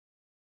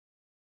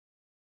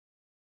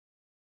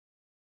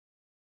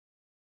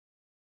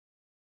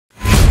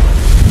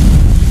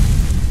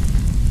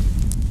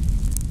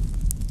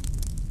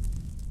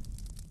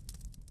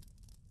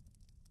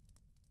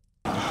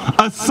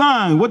A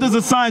sign. What does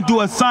a sign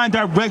do? A sign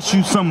directs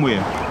you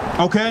somewhere.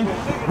 Okay?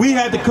 We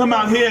had to come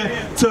out here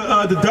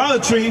to the Dollar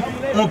Tree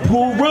on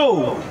Pool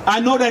Road. I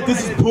know that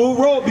this is Pool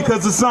Road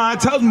because the sign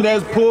tells me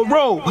that it's Pool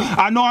Road.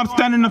 I know I'm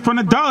standing in front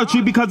of Dollar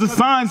Tree because the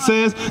sign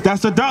says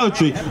that's the Dollar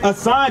Tree. A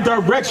sign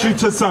directs you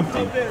to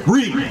something.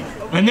 Read.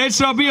 And they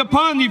shall be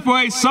upon thee for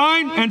a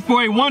sign and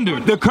for a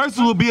wonder. The curses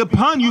will be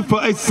upon you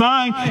for a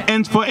sign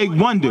and for a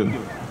wonder.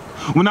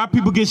 When our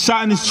people get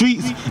shot in the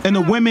streets and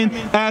the women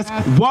ask,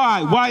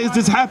 why is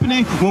this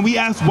happening? When we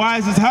ask, why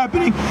is this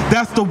happening?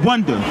 That's the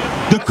wonder.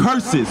 The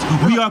curses.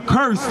 We are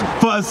cursed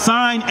for a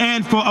sign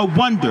and for a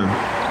wonder.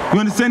 You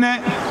understand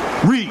that?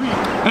 Read.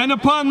 And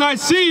upon thy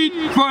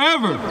seed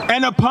forever.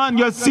 And upon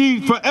your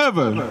seed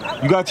forever.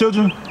 You got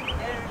children?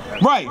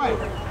 Right.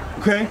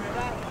 Okay.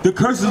 The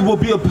curses will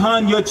be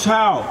upon your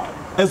child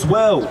as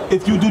well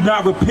if you do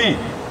not repent.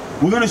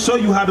 We're going to show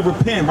you how to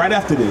repent right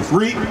after this.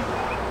 Read.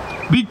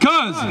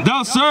 Because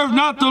thou serve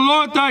not the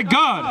Lord thy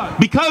God.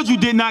 Because you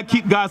did not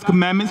keep God's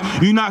commandments,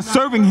 you're not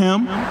serving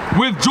him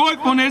with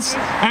joyfulness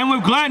and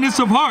with gladness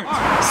of heart.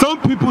 Some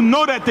people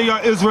know that they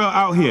are Israel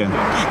out here.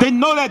 They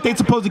know that they're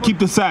supposed to keep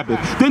the Sabbath.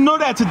 They know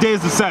that today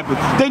is the Sabbath.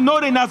 They know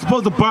they're not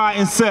supposed to buy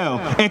and sell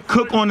and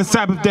cook on the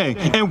Sabbath day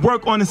and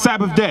work on the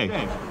Sabbath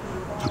day.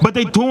 But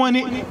they're doing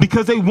it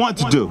because they want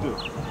to do.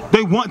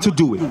 They want to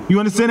do it. You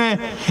understand that?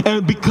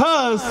 And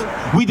because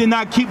we did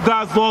not keep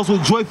God's laws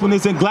with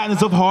joyfulness and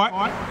gladness of heart,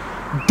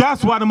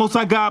 that's why the Most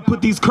High God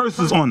put these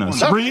curses on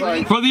us.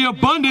 Read. For the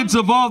abundance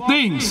of all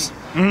things.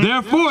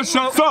 Therefore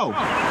shall... So,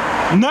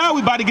 now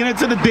we about to get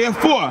into the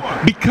therefore.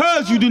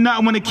 Because you do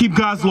not want to keep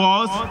God's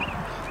laws,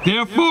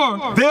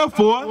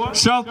 Therefore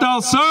shalt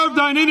thou serve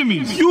thine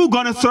enemies. You're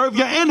going to serve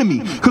your enemy.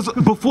 Because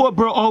before,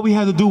 bro, all we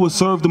had to do was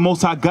serve the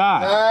Most High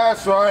God.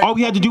 That's right. All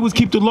we had to do was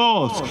keep the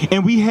laws.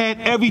 And we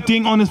had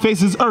everything on this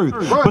face of earth.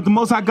 Right. But the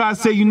Most High God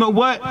said, you know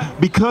what?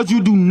 Because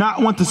you do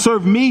not want to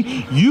serve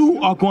me,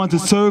 you are going to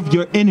serve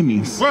your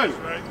enemies. Right.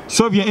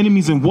 Serve your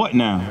enemies in what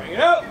now?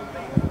 Yep.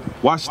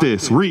 Watch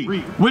this. Read.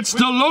 Which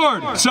the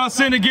Lord shall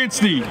sin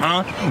against thee.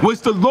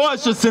 Which the Lord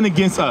shall sin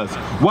against us.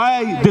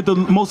 Why did the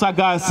Most High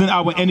God send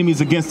our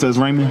enemies against us,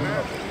 Raymond?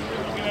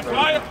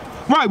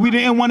 Right, we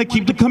didn't want to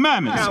keep the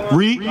commandments.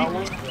 Read.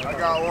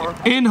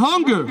 In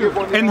hunger.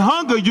 In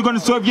hunger, you're going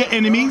to serve your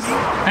enemies.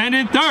 And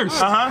in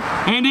thirst.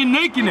 And in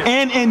nakedness.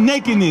 And in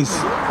nakedness.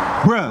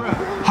 Bruh,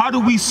 how do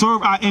we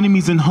serve our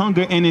enemies in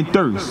hunger and in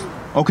thirst?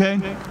 Okay?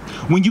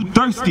 When you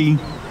thirsty,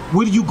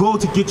 where do you go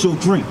to get your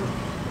drink?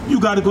 You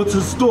got to go to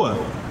the store,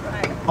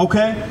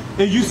 okay?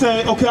 If you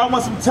say, okay, I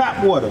want some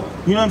tap water,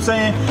 you know what I'm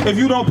saying? If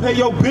you don't pay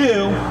your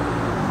bill,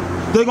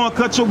 they're gonna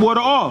cut your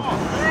water off.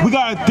 We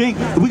gotta think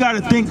deeper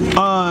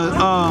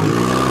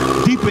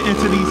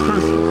into these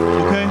curses,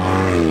 okay?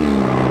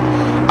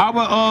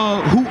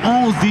 Who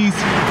owns these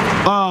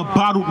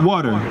bottled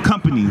water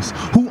companies?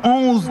 Who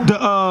owns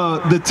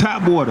the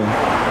tap water?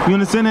 You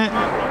understand that?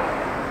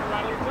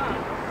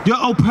 Your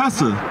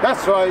oppressor.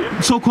 That's right.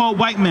 So-called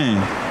white man.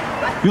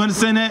 You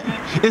understand that?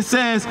 It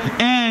says,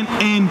 and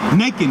in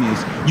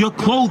nakedness, your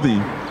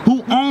clothing.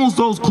 Who owns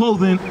those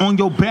clothing on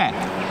your back?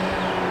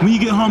 When you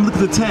get home, look at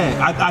the tag.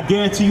 I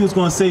guarantee you it's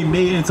going to say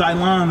made in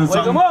Thailand or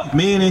something.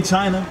 Made in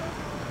China.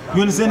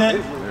 You understand that?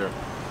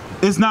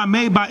 It's not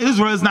made by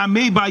Israel. It's not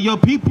made by your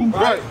people.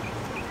 Right.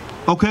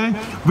 Okay?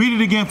 Read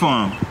it again for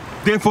him.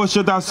 Therefore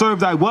shalt thou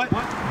serve thy what?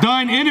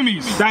 Thine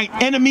enemies. Thine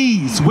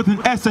enemies with an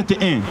S at the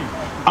end.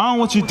 I don't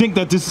want you to think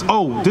that this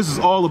is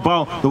all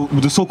about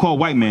the so-called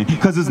white man,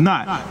 because it's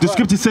not. The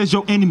scripture says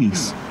your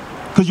enemies,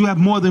 because you have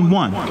more than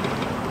one.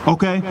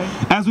 Okay?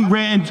 As we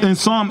read in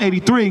Psalm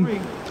 83,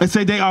 it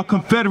said they are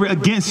confederate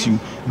against you.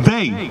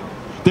 They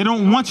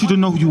don't want you to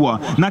know who you are.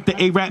 Not the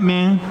Arab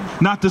man,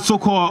 not the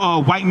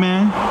so-called white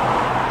man,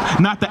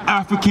 not the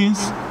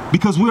Africans,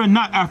 because we are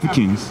not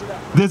Africans.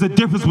 There's a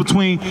difference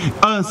between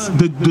us,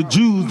 the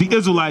Jews, the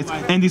Israelites,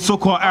 and the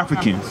so-called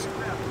Africans.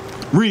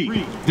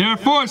 Read.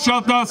 Therefore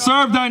shalt thou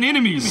serve thine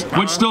enemies,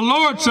 which the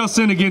Lord shall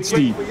sin against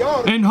thee,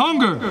 in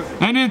hunger,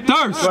 and in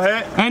thirst,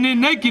 and in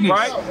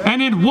nakedness,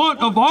 and in want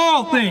of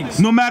all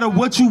things. No matter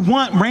what you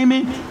want,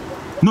 Raymond,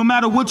 no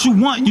matter what you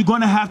want, you're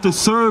going to have to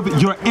serve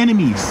your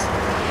enemies.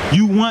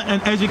 You want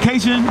an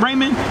education,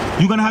 Raymond?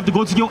 You're going to have to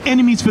go to your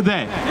enemies for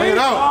that.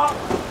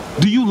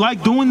 Do you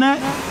like doing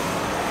that?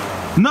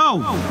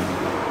 No.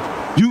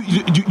 You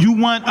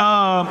want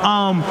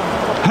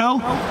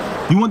health?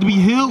 You want to be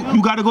healed?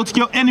 You got to go to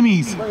your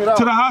enemies, to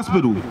the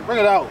hospital. Bring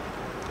it out.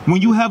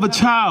 When you have a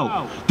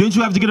child, didn't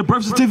you have to get a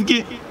birth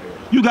certificate?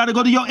 You got to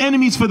go to your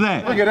enemies for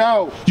that. Bring it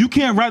out. You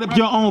can't write up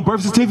your own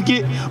birth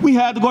certificate. We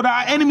had to go to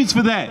our enemies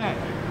for that.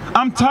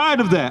 I'm tired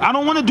of that. I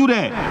don't want to do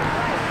that.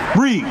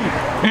 Read.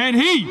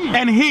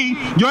 And he,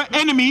 your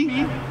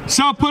enemy,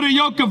 shall put a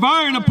yoke of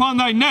iron upon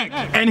thy neck.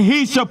 And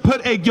he shall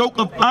put a yoke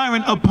of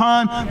iron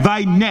upon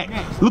thy neck.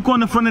 Look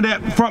on the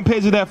front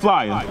page of that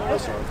flyer.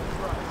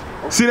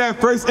 See that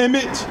first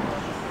image?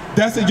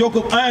 That's a yoke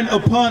of iron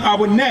upon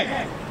our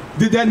neck.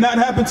 Did that not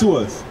happen to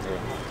us?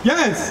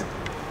 Yes.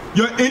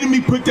 Your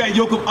enemy put that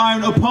yoke of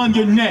iron upon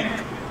your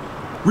neck.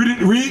 Read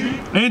it, read.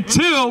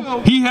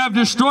 Until he have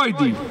destroyed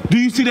thee. Do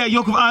you see that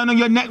yoke of iron on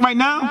your neck right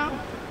now?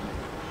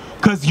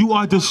 Because you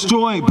are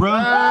destroyed,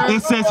 bruh.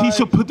 It says he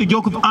shall put the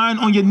yoke of iron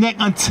on your neck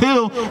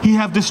until he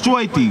have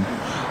destroyed thee.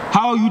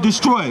 How are you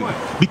destroyed?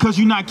 Because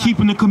you're not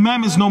keeping the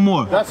commandments no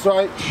more. That's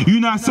right. You're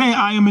not saying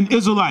I am an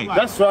Israelite.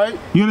 That's right.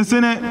 You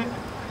understand that?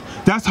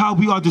 That's how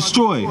we are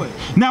destroyed.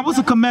 Now, what's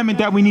a commandment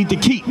that we need to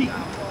keep?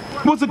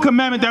 What's a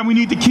commandment that we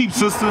need to keep,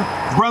 sister,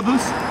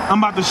 brothers? I'm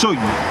about to show you.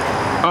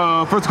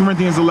 1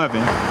 Corinthians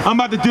 11. I'm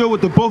about to deal with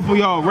the both of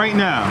y'all right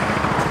now.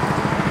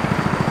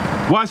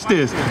 Watch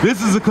this.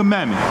 This is a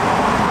commandment.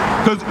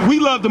 Because we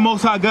love the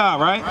Most High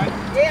God, right?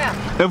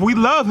 Yeah. If we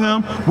love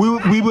him,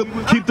 we would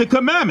keep the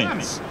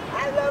commandments.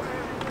 I love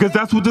him. Because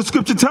that's what the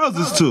scripture tells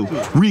us to.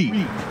 Read.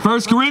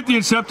 1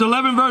 Corinthians chapter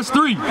 11, verse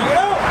 3.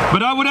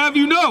 But I would have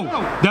you know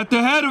that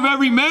the head of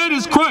every man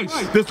is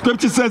Christ. The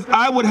scripture says,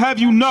 I would have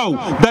you know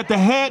that the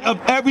head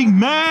of every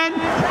man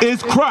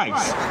is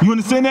Christ. You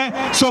understand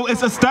that? So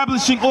it's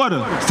establishing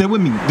order. Stay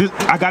with me.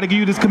 I got to give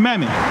you this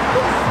commandment.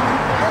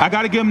 I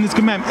got to give him this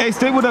commandment. Hey,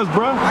 stay with us,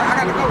 bro.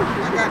 I gotta go.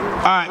 I got it.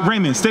 All right,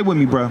 Raymond, stay with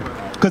me, bro.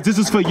 Because this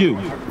is for you.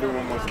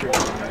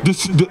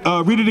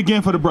 Read it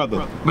again for the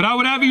brother. But I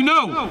would have you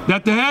know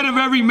that the head of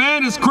every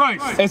man is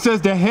Christ. It says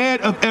the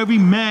head of every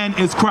man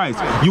is Christ.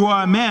 You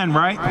are a man,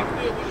 right?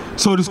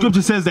 So the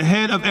scripture says the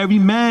head of every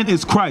man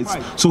is Christ.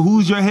 So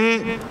who's your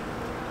head?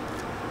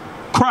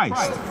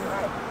 Christ.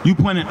 You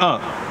pointing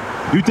up.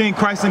 You think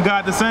Christ and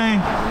God the same?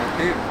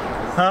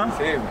 Huh?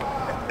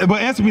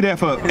 But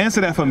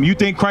answer that for me. You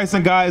think Christ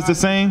and God is the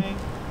same?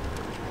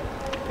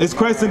 Is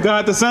Christ and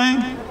God the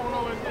same?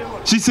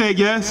 She said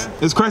yes.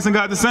 Is Christ and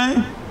God the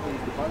same?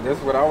 That's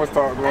what I was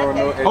taught growing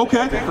up.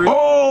 Okay.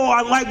 Oh,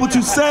 I like what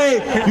you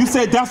said. You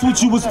said that's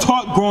what you was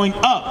taught growing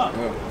up.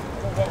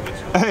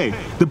 Hey,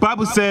 the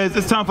Bible says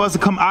it's time for us to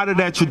come out of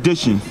that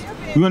tradition.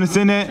 You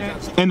understand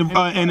that? And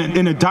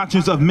the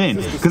doctrines of men.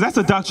 Because that's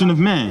a doctrine of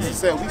men. She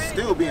said we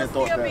still being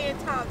taught Still that. being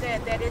taught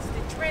that it's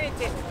the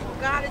Trinity.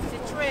 God is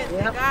the Trinity.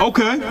 God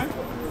Okay. is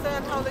the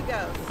Son, Holy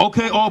Ghost.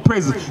 Okay, all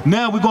praises.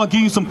 Now we're gonna give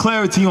you some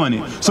clarity on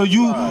it. So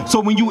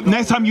when you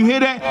next time you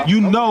hear that,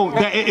 you know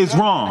that it is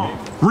wrong.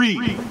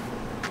 Read.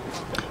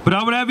 But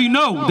I would have you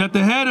know that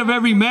the head of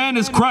every man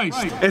is Christ.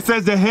 It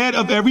says the head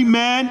of every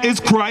man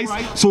is Christ,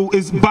 so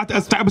it's about to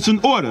establish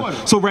an order.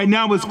 So right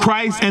now it's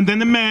Christ and then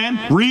the man.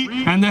 Read.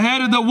 And the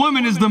head of the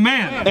woman is the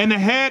man. And the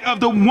head of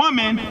the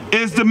woman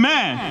is the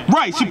man.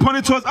 Right, she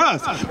pointed towards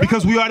us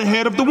because we are the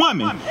head of the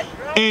woman.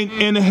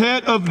 And the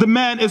head of the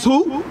man is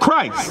who?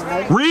 Christ.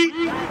 Read.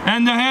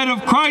 And the head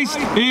of Christ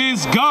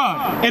is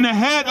God. And the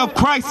head of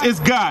Christ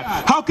is God.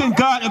 How can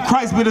God and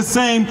Christ be the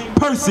same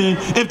person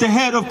if the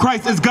head of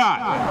Christ is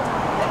God?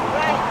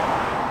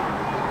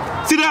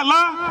 See that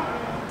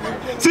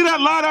lie? See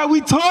that lie that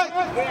we taught?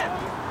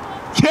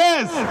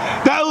 Yes,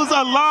 that was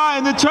a lie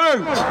in the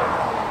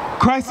church.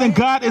 Christ and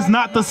God is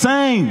not the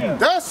same.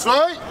 That's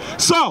right.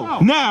 So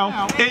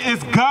now it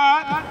is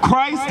God,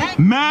 Christ,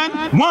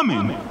 man,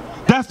 woman.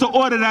 That's the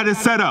order that is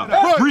set up.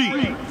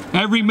 Read.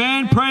 Every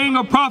man praying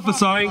or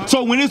prophesying.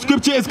 So when this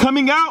scripture is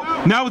coming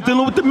out, now it's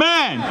dealing with the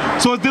man.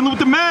 So it's dealing with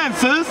the man,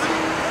 sis.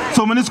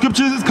 So when the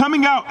scripture is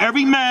coming out,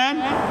 every man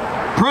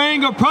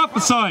praying or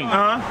prophesying,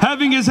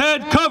 having his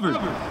head covered,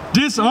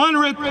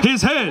 dishonoreth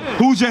his head.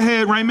 Who's your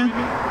head, Raymond?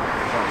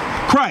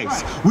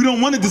 Christ. We don't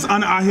want to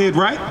dishonor our head,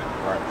 right?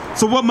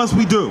 So what must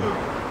we do?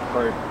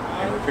 Pray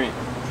and repent.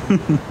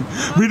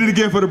 Read it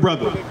again for the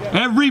brother.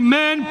 Every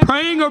man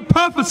praying or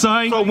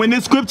prophesying. So when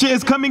this scripture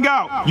is coming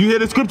out, you hear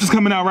the scriptures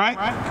coming out, right?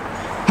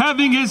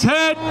 Having his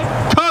head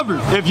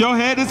covered. If your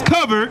head is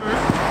covered,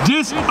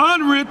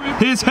 dishonoreth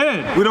his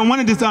head. We don't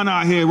want to dishonor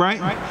our head,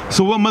 right?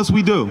 So what must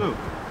we do?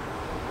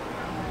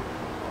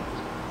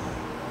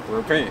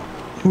 Repent.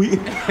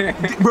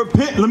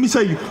 Repent. Let me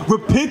tell you,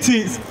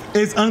 repentance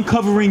is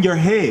uncovering your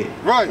head.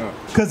 Right.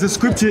 Because the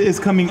scripture is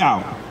coming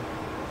out.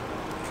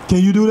 Can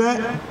you do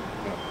that?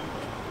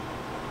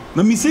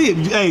 Let me see it.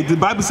 Hey, the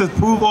Bible says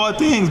prove all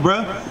things,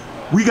 bruh.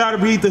 We got to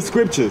read the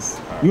scriptures.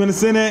 You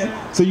understand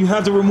that? So you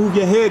have to remove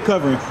your head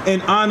covering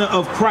in honor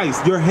of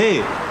Christ, your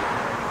head.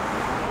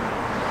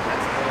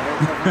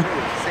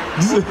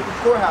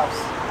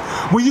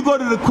 Courthouse. When you go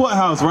to the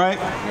courthouse, right?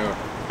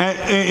 Yeah.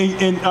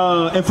 And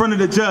in front of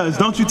the judge,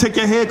 don't you take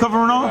your head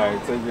covering off? All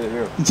right, take it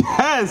here.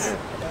 Yes.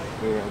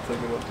 Yeah, take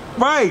it off.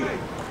 Right.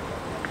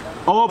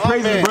 All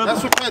praises, man, brother.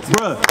 that's repentance.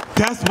 Bruh,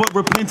 that's what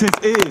repentance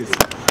is.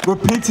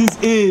 Repentance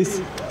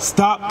is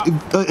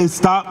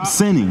stop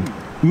sinning.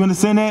 You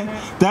understand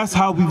that? That's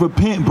how we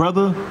repent,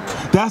 brother.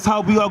 That's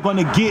how we are going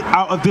to get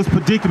out of this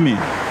predicament.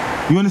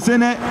 You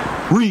understand that?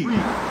 Read.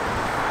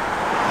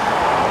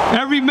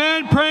 Every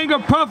man praying or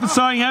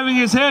prophesying, having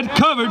his head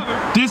covered,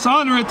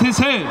 dishonoreth his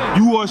head.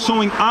 You are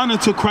showing honor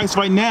to Christ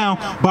right now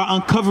by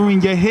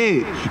uncovering your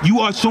head.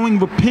 You are showing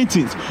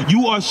repentance.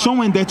 You are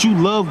showing that you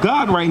love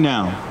God right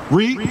now.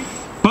 Read.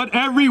 But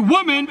every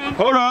woman.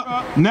 Hold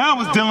up.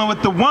 Now it's dealing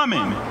with the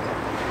woman.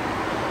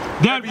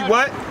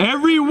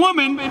 Every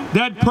woman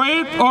that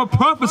prayeth or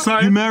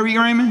prophesieth. You married,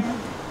 Raymond?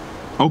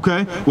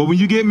 Okay. Well, when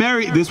you get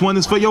married, this one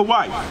is for your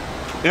wife.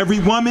 Every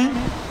woman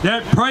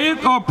that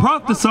prayeth or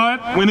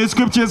prophesieth when the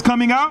scripture is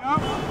coming out.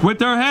 with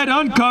her head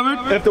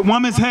uncovered, If the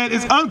woman's head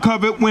is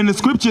uncovered when the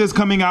scripture is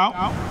coming out.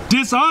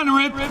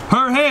 dishonoreth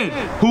her head.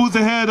 Who's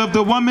the head of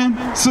the woman,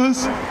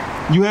 sis?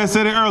 You had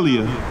said it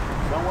earlier.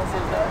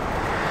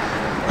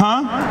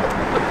 Huh?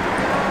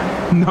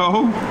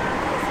 No.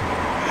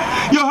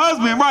 Your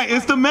husband, right?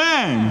 It's the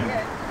man.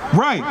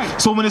 Right.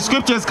 So when the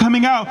scripture is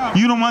coming out,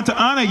 you don't want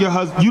to honor your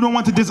husband. You don't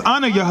want to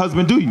dishonor your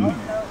husband, do you?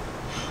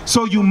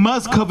 So you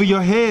must cover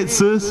your head,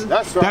 sis.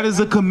 That's right. That is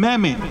a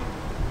commandment.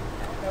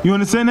 You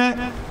understand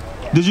that?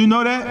 Did you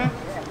know that?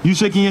 You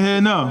shaking your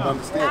head no.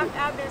 I've been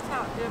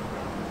taught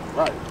different.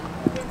 Right.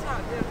 I've been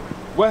taught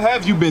different. What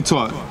have you been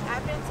taught?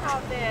 I've been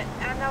taught that,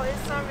 I know it's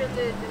some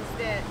religions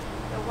that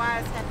the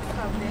wives have to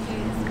cover their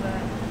heads,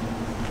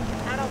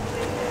 but I don't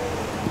believe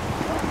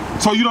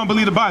that. So you don't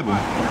believe the Bible?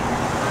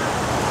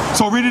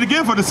 So read it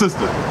again for the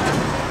sister.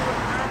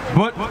 I've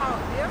But- been taught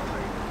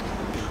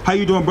different. How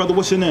you doing, brother?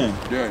 What's your name?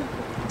 Daniel.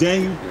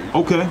 Daniel?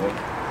 Okay.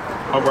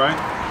 All right.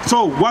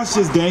 So watch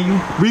this, Daniel.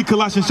 Read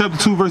Colossians chapter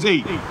 2, verse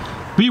 8.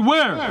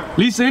 Beware,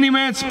 lest any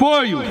man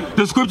spoil you.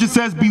 The scripture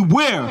says,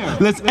 beware,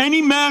 lest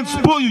any man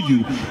spoil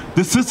you.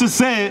 The sister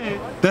said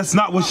that's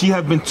not what she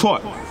has been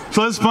taught.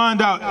 So let's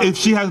find out if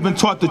she has been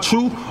taught the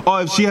truth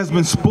or if she has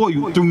been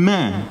spoiled through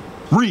man.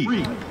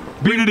 Read.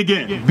 Read it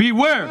again.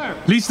 Beware,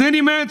 lest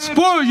any man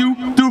spoil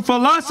you through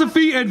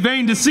philosophy and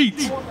vain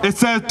deceit. It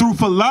says through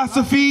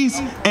philosophies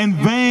and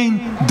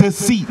vain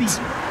deceit.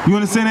 You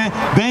understand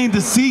that? Vain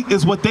deceit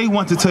is what they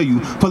want to tell you.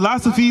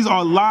 Philosophies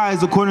are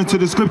lies according to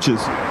the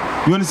scriptures.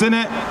 You understand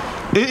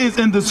that? It is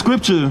in the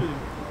scripture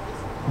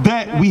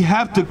that we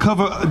have to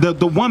cover,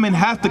 the woman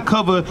has to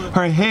cover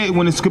her head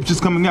when the scripture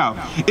is coming out.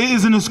 It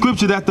is in the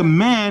scripture that the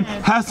man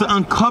has to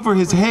uncover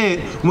his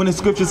head when the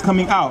scripture is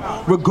coming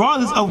out,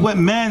 regardless of what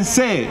man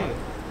said.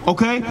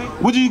 Okay?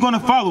 What are you going to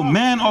follow,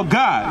 man or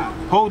God?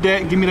 Hold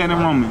that. Give me that in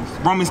Romans.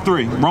 Romans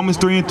 3. Romans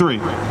 3 and 3.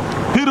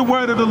 Hear the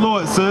word of the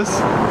Lord, sis.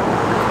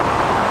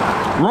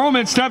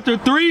 Romans chapter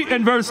 3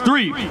 and verse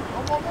 3.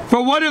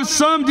 For what if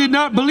some did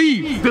not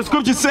believe? The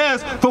scripture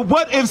says, for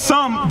what if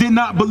some did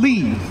not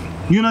believe?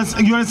 You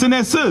understand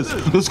that, sis?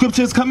 The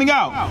scripture is coming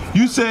out.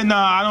 You said,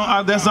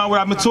 nah, that's not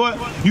what I've been taught.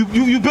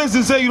 You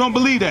basically say you don't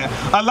believe that.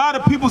 A lot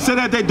of people say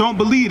that they don't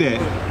believe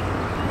that.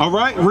 All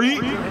right, read.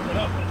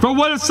 For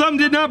what if some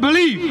did not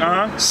believe?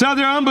 Shall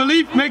their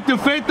unbelief make the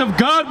faith of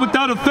God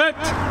without effect?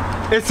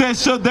 It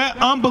says, should that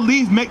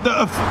unbelief make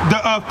the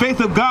faith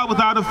of God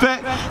without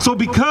effect? So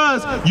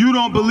because you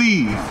don't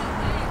believe,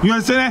 you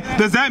understand that?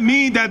 Does that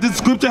mean that this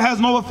scripture has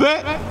no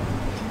effect?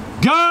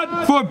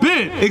 God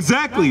forbid.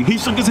 Exactly. He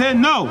shook his head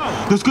no.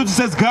 The scripture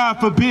says God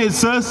forbid,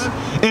 sis.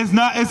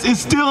 It's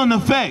still in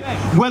effect,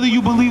 whether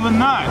you believe or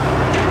not.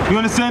 You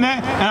understand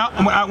that?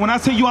 And when I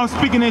say you, I'm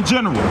speaking in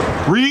general.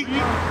 Read.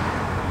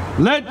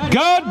 Let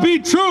God be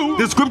true,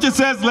 The scripture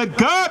says, let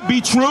God be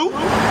true,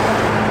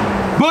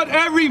 but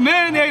every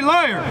man a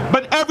liar.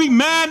 but every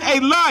man a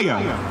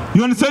liar.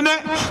 You understand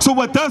that? So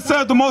what thus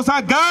says the Most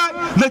High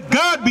God, let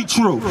God be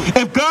true.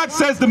 If God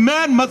says the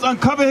man must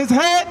uncover his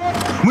head,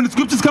 when the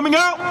scripture's coming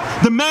out,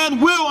 the man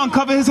will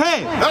uncover his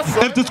head. That's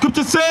right. If the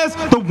scripture says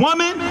the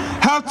woman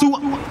has to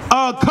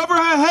cover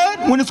her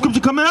head when the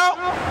scripture coming out,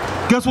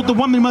 guess what the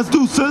woman must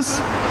do, sis?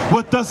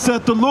 What thus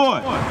saith the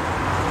Lord.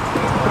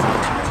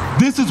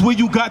 This is where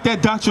you got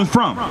that doctrine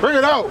from. Bring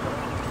it out.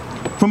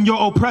 From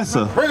your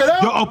oppressor. Bring it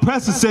out. Your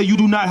oppressor said you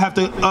do not have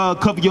to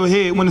cover your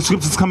head when the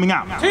scripture's coming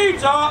out.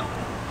 Teach up.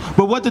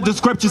 But what did the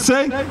scripture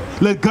say?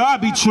 Let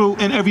God be true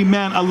and every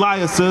man a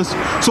liar, sis.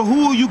 So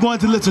who are you going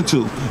to listen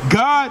to?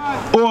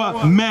 God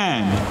or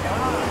man?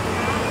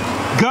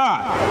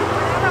 God. I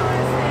don't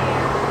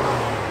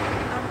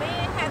understand. A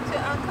man had to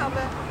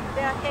uncover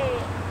their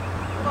head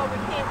for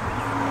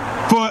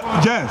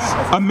repentance.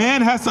 Yes, a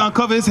man has to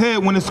uncover his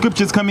head when the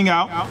scripture is coming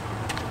out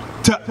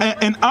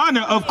in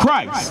honor of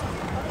Christ.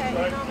 Okay, you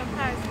know the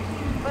Christ.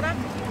 But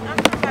I'm talking about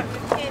repentance.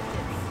 To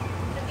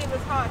give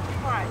his heart to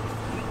Christ.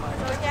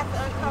 So he has to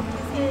uncover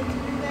his head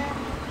to do that?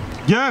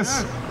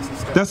 Yes,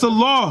 that's a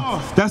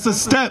law. That's a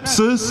step,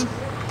 sis.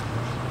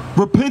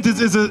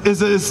 Repentance is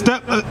a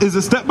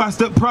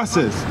step-by-step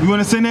process. You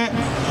understand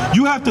that?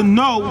 You have to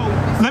know.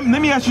 Let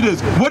me ask you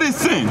this: what is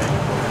sin?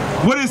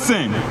 What is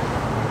sin?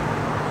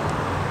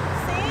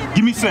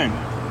 Give me sin.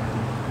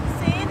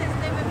 Sin is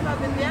living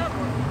from the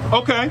devil.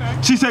 Okay.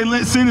 She said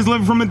sin is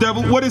living from the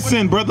devil. What is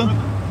sin, brother?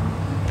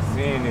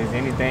 Sin is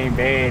anything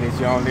bad that you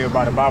don't live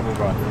by the Bible,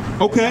 brother.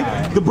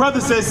 Okay. The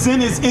brother says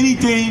sin is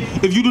anything.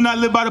 If you do not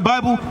live by the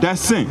Bible, that's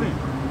sin.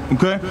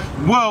 Okay.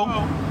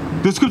 Well,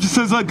 the scripture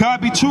says, let God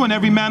be true and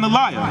every man a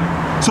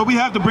liar. So we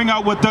have to bring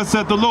out what thus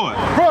saith the Lord.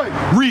 Right.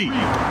 Read.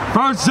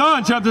 1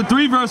 John chapter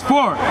 3 verse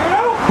 4.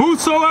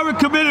 Whosoever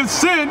committeth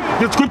sin,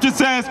 The scripture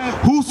says,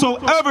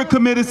 whosoever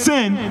committed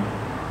sin.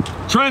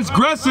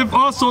 transgresseth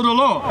also the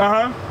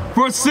law.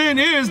 For sin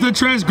is the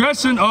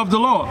transgression of the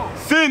law.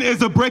 Sin is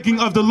the breaking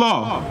of the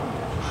law.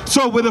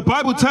 So when the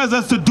Bible tells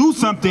us to do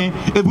something,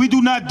 if we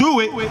do not do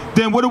it,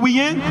 then what are we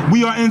in?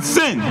 We are in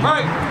sin.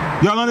 Right.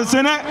 Y'all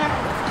understand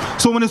that?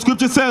 So when the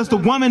scripture says the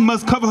woman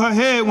must cover her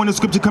head when the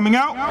scripture coming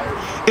out,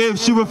 if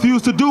she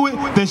refused to do it,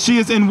 then she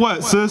is in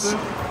what, sis?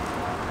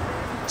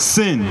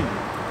 Sin.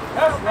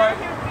 That's right.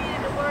 Here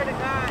reading the word of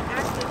God,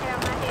 I should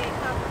have my head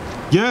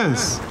covered.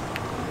 Yes.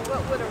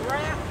 What, with a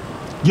wrap?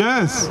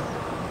 Yes.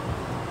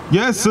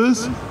 Yes,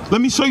 sis.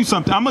 Let me show you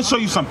something. I'm going to show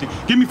you something.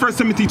 Give me 1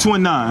 Timothy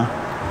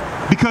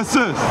 2:9. Because,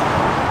 sis,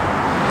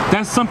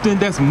 that's something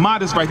that's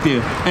modest right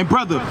there. And,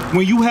 brother,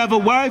 when you have a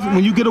wife,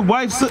 when you get a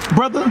wife,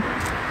 brother,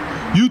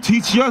 you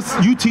teach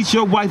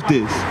your wife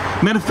this.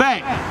 Matter of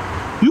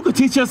fact, you could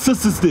teach your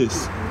sisters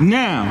this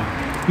now.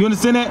 You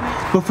understand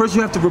that? But first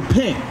you have to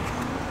repent.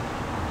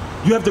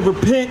 You have to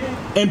repent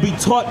and be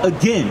taught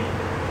again.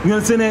 You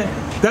understand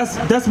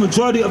that? That's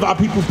majority of our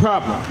people's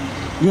problem.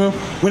 You know,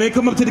 when they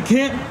come up to the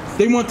camp,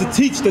 they want to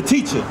teach the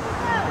teacher.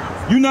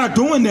 You're not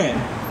doing that.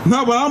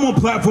 Not while I'm on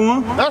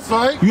platform. That's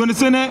right. You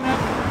understand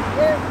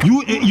that?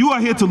 You are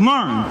here to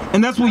learn,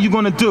 and that's what you're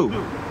gonna do.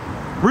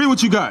 Read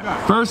what you got.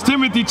 1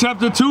 Timothy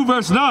chapter 2,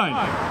 verse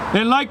 9.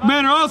 In like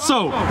manner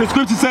also, The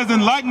scripture says, in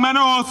like manner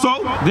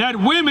also, that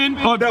women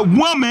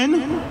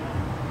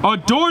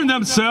adorn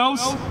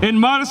themselves in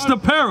modest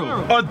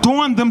apparel.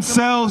 adorn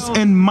themselves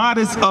in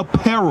modest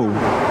apparel.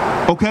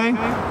 Okay?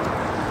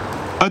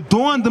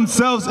 Adorn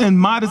themselves in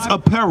modest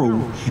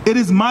apparel. It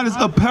is modest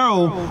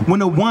apparel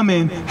when a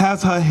woman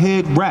has her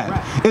head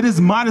wrapped. It is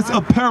modest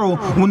apparel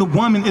when a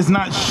woman is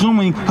not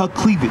showing her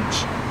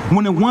cleavage.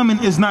 When a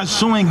woman is not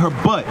showing her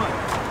butt.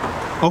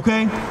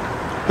 Okay?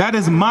 That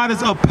is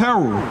modest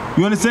apparel.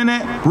 You understand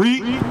that?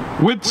 Read.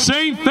 With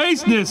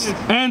shamefacedness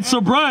and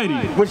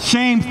sobriety. With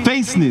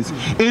shamefacedness.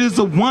 It is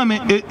a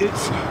woman. It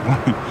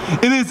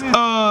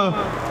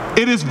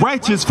is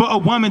righteous for a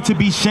woman to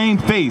be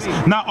shamefaced,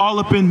 not all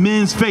up in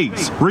men's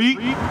face. Read.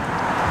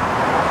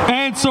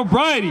 And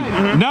sobriety,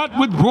 not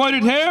with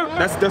broided hair.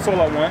 That's all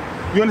I want.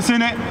 You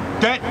understand that?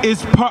 That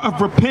is part of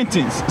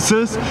repentance,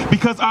 sis,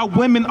 because our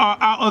women are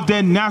out of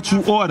their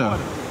natural order.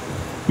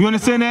 You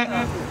understand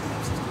that?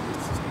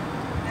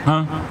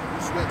 Huh?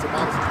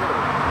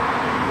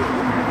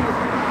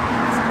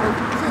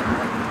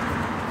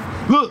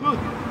 Look,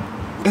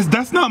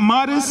 that's not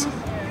modest.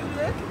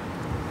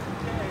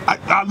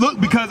 I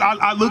look because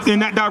I looked in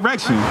that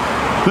direction.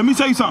 Let me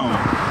tell you something.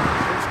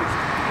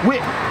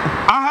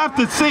 I have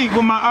to see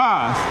with my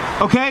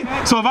eyes, okay?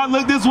 So if I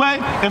look this way,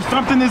 if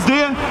something is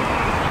there,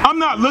 I'm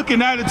not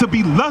looking at it to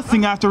be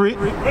lusting after it.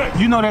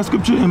 You know that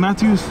scripture in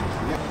Matthew's?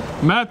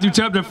 Matthew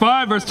chapter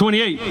 5, verse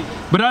 28.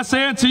 But I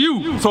say unto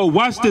you, So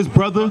watch this,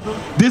 brother.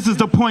 This is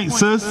the point,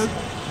 sis.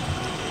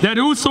 that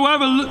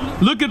whosoever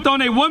looketh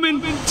on a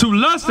woman to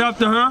lust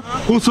after her,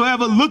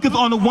 Whosoever looketh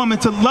on a woman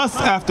to lust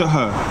after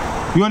her.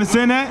 You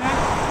understand that?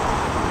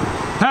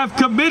 have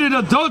committed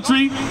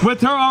adultery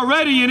with her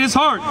already in his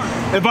heart.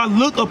 If I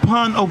look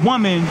upon a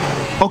woman,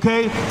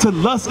 okay, to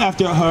lust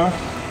after her,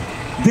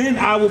 then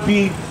I will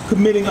be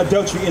committing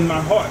adultery in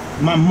my heart.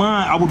 My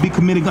mind, I will be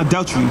committing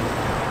adultery.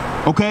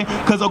 Okay?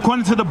 Because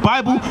according to the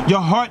Bible, your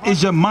heart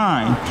is your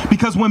mind.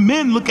 Because when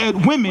men look at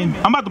women,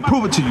 I'm about to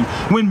prove it to you.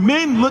 When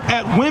men look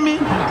at women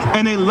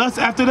and they lust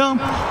after them,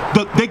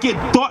 they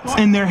get thoughts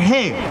in their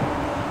head.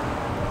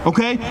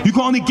 Okay? You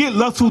can only get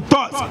lustful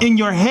thoughts in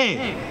your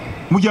head,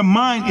 where your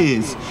mind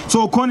is.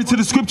 So according to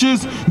the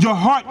scriptures, your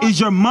heart is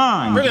your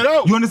mind. Bring it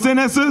out. You understand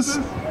that, sis?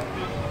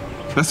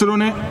 That's it on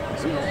that?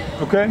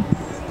 Okay.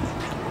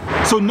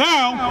 So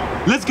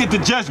now, let's get to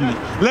judgment.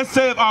 Let's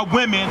say if our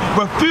women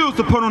refuse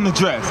to put on the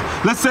dress.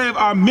 Let's say if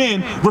our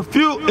men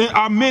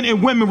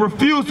and women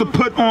refuse to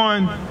put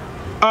on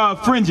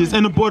fringes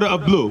in the border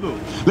of blue.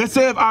 Let's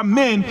say if our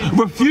men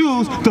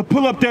refuse to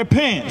pull up their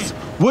pants.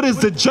 What is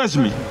the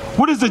judgment?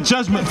 What is the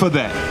judgment for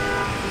that?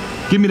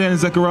 Give me that in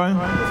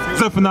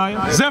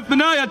Zephaniah.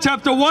 Zephaniah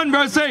chapter 1,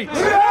 verse 8.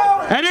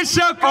 And it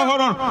shall come. Oh,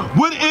 hold on.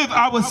 What if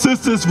our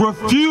sisters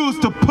refuse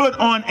to put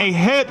on a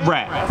head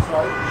wrap?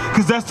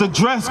 Because that's the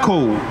dress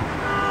code.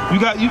 You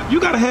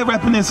got a head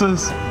wrap in there,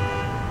 sis.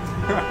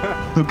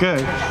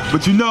 Okay.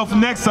 But you know for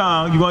next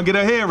time, you're going to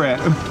get a head wrap.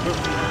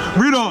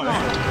 Read on.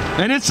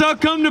 And it shall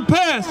come to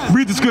pass.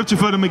 Read the scripture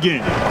for them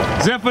again.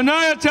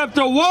 Zephaniah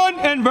chapter 1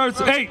 and verse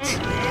 8.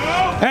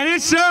 And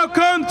it shall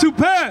come to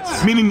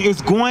pass. Meaning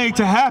it's going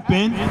to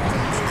happen.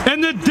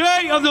 In the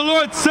day of the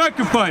Lord's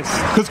sacrifice.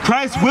 Because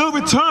Christ will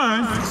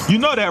return. You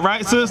know that,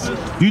 right, sis?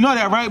 You know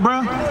that, right,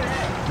 bro?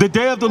 The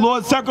day of the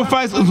Lord's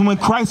sacrifice is when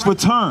Christ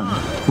returns.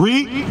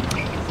 Read.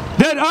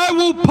 That I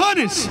will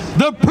punish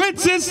the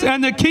princes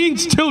and the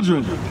king's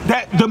children.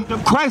 That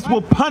Christ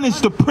will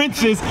punish the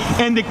princes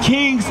and the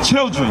king's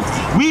children.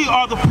 We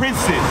are the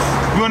princes.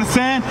 You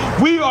understand?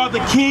 We are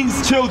the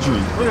king's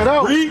children.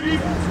 Read.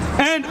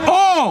 And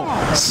all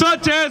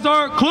such as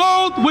are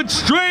clothed with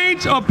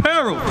strange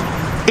apparel.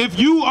 If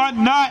you are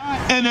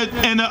not in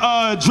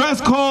a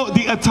dress code,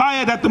 the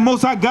attire that the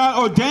Most High God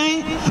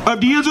ordained of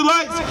the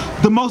Israelites,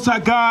 the Most High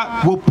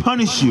God will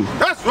punish you.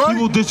 That's right.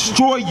 He will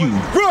destroy you.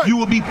 Right. You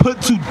will be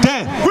put to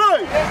death.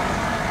 Right.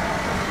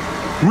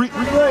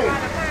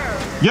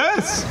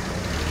 Yes.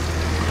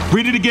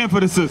 Read it again for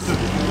the sister.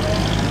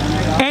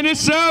 And it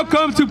shall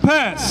come to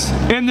pass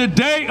in the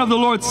day of the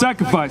Lord's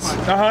sacrifice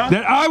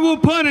that I will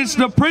punish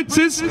the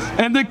princes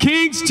and the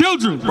king's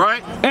children,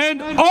 Right.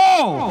 and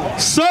all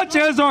such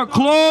as are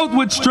clothed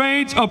with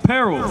strange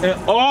apparel. And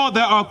all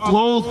that are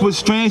clothed with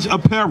strange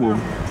apparel,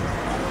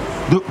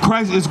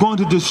 Christ is going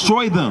to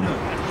destroy them.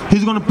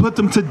 He's going to put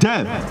them to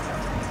death.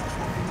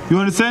 You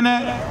understand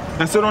that?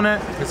 That's it on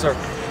that? Yes, sir.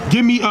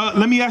 Give me,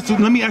 let me ask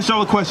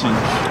y'all a question.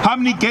 How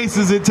many gates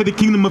is it to the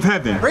kingdom of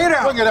heaven? Bring it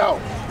out. Bring it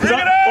out.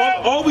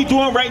 All we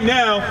doing right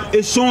now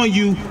is showing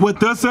you what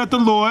thus saith the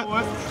Lord,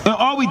 and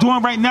all we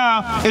doing right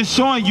now is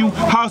showing you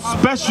how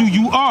special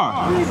you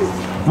are.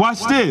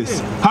 Watch this.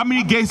 How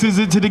many gates is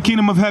it to the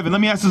kingdom of heaven?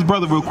 Let me ask this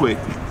brother real quick.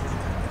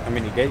 How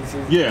many gates is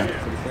it? Yeah.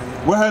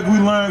 What have we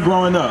learned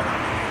growing up?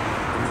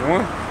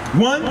 One.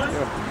 One?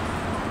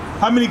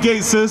 How many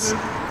gates, sis?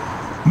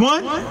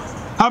 One?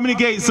 How many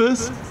gates,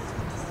 sis?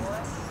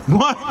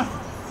 One?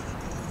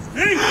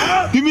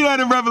 Give me that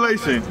in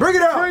Revelation. Bring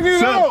it out. Bring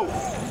it out.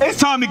 It's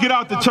time to get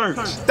out the church.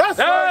 That's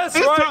right.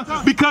 It's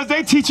time, because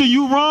they teaching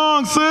you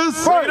wrong,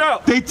 sis. Bring it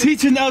out. They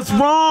teaching us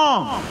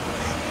wrong.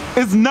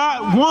 It's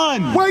not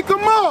one. Wake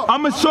them up.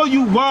 I'm going to show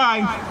you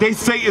why they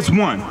say it's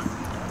one.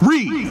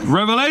 Read.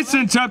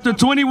 Revelation chapter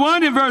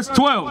 21 and verse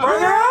 12. Bring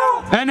it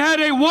out. And had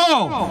a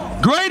wall,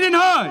 great and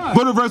high.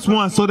 Go to verse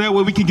 1 so that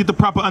way we can get the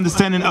proper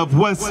understanding of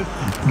what's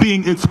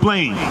being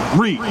explained.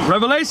 Read.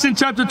 Revelation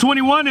chapter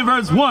 21 and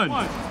verse 1.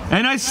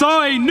 And I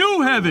saw a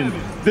new heaven.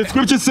 The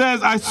scripture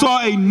says, I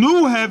saw a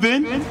new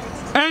heaven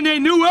and a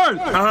new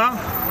earth.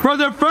 For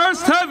the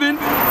first heaven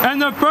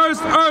and the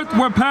first earth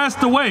were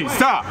passed away.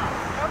 Stop.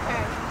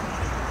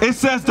 Okay. It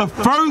says the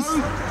first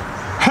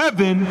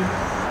heaven,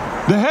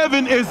 the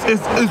heaven is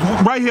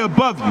right here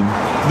above you.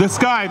 The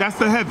sky, that's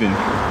the heaven.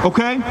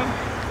 Okay?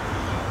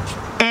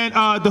 And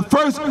the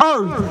first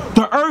earth,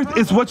 the earth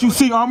is what you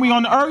see. Aren't we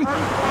on the earth?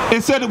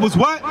 It said it was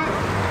what?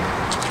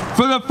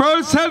 For the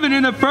first heaven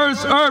and the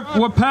first earth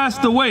were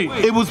passed away.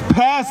 It was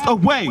passed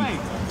away.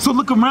 So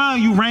look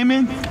around you,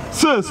 Raymond.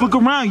 Sis, look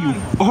around you.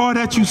 All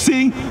that you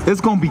see,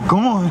 it's going to be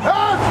gone.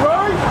 That's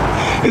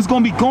right. It's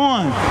going to be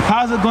gone.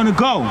 How's it going to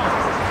go?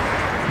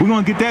 We're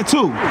going to get that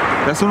too.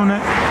 That's what on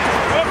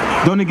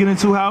that? Don't they get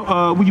into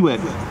how, where you at?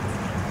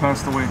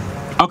 Passed away.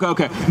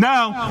 Okay.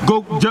 Now,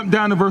 jump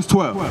down to verse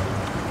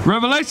 12.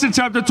 Revelation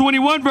chapter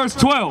 21 verse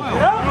 12.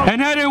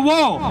 And had a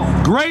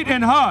wall, great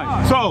and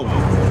high. So,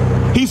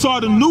 he saw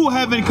the new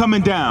heaven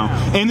coming down.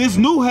 And this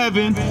new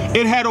heaven,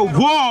 it had a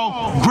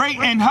wall great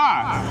and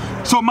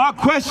high. So my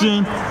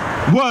question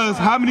was,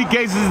 how many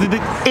gates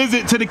is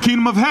it to the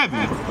kingdom of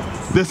heaven?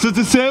 The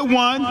sister said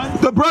one,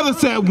 the brother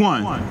said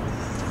one.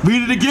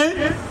 Read it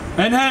again.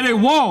 And had a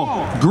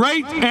wall,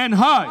 great and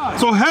high.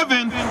 So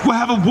heaven will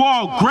have a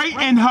wall great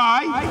and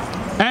high.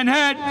 And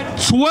had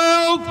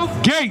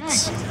 12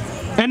 gates.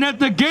 And at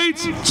the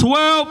gates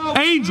 12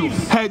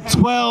 angels. Had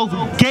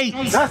 12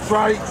 gates. That's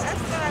right.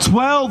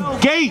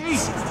 12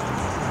 gates.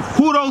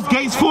 Who are those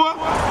gates for?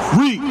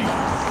 Read.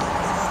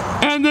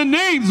 And the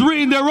names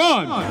written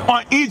thereon.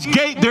 On each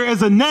gate there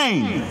is a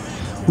name.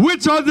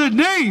 Which are the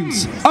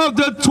names of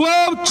the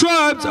 12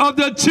 tribes of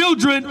the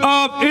children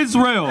of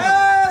Israel.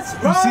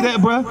 You see that,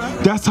 bro?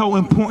 That's how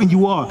important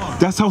you are.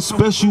 That's how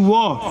special you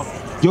are.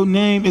 Your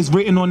name is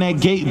written on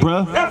that gate,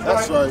 bro.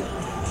 That's right.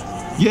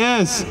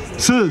 Yes,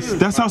 sis,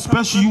 that's how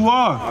special you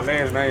are. My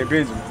last name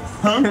Benjamin.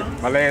 Huh?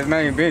 My last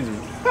name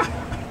Benjamin.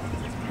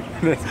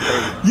 That's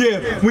crazy.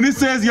 Yeah, when it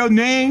says your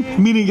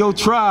name, meaning your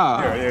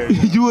tribe,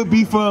 you would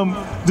be from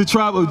the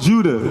tribe of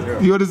Judah.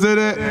 You understand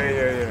that?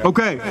 Yeah.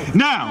 Okay,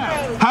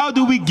 now, how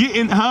do we get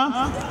in, The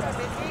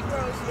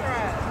Negroes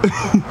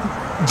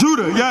tribe.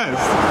 Judah, yes.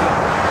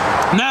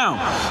 Now,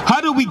 how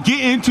do we get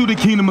into the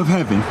kingdom of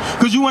heaven?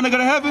 Because you want to go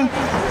to heaven?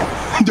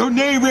 Your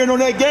name written on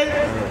that gate?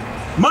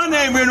 My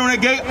name written on that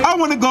gate. I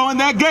want to go in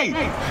that gate.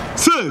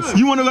 Sis,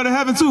 you want to go to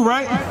heaven too,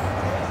 right?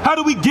 How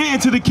do we get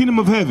into the kingdom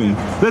of heaven?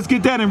 Let's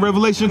get that in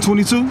Revelation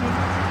 22.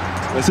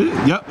 That's it.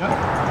 Yep.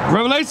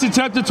 Revelation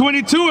chapter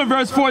 22 and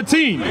verse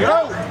 14.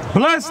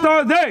 Blessed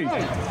are they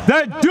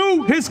that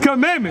do his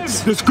commandments.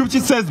 The scripture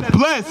says,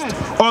 blessed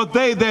are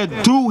they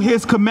that do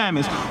his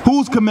commandments.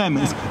 Whose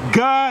commandments?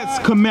 God's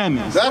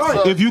commandments. That's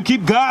right. If you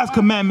keep God's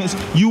commandments,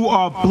 you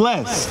are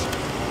blessed.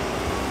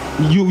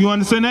 You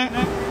understand that?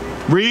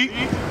 Read.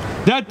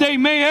 That they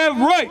may have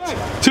right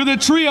to the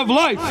tree of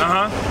life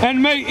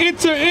and may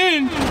enter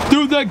in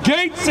through the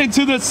gates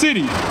into the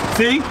city.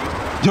 See?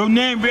 Your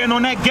name written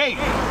on that gate.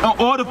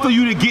 In order for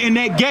you to get in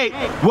that gate,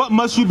 what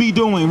must you be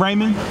doing,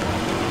 Raymond?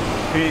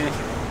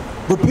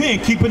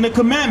 Repent, keeping the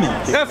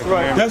commandments. That's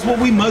right. That's what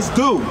we must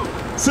do.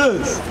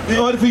 Sis, in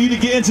order for you to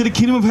get into the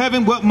kingdom of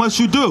heaven, what must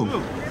you do?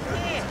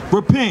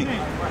 Repent.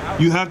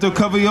 You have to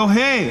cover your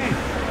head.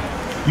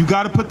 You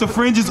got to put the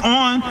fringes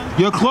on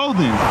your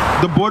clothing,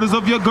 the borders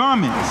of your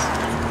garments.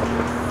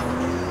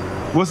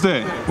 What's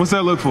that? What's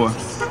that look for?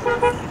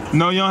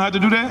 No, you don't have to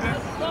do that?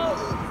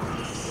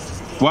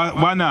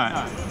 Why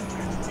not?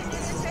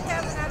 To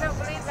heaven, I don't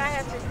believe I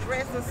have to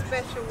dress a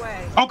special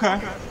way.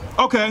 Okay.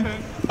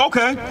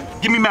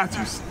 Give me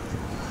Matthews.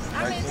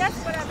 I mean, that's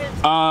what I've been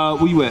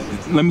Where you at?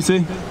 Let me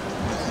see.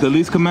 The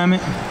least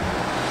commandment?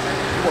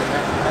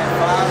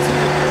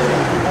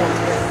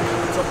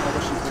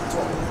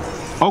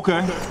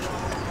 Okay.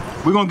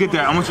 We're going to get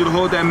that. I want you to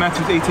hold that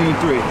Matthew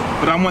 18:3.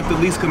 But I want the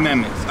least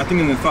commandments. I think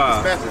it's in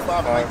 5. Matthew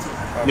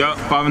 5:19. Yep,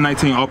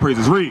 5:19. All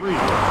praises. Read.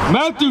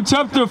 Matthew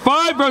chapter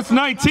 5, verse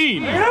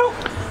 19.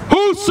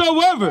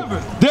 Whosoever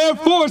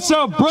therefore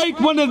shall break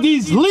one of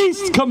these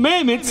least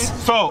commandments.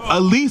 So, a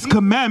least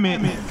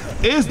commandment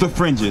is the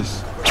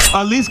fringes.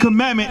 A least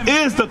commandment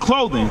is the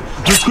clothing.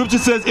 The scripture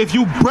says if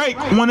you break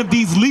one of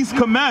these least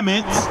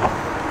commandments,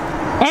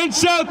 and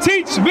shall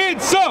teach men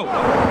so.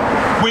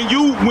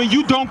 When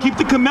you don't keep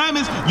the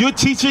commandments, you're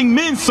teaching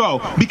men so,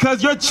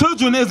 because your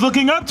children is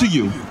looking up to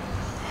you.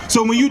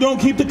 So when you don't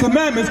keep the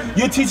commandments,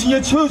 you're teaching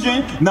your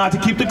children not to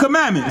keep the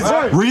commandments.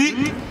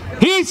 Read.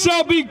 He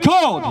shall be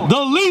called the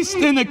least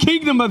in the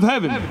kingdom of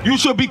heaven. You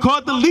shall be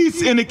called the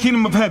least in the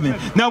kingdom of heaven.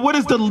 Now what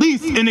is the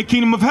least in the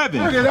kingdom of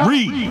heaven?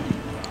 Read.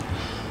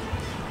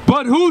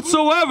 But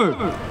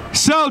whosoever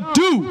shall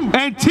do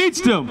and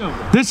teach them,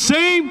 the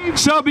same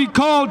shall be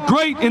called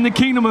great in the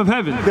kingdom of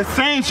heaven. The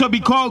same shall be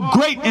called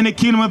great in the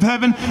kingdom of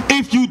heaven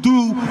if you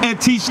do and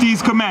teach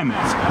these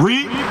commandments.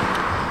 Read.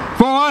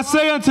 For I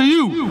say unto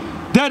you,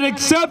 that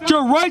except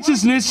your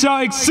righteousness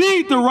shall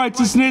exceed the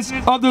righteousness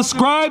of the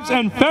scribes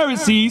and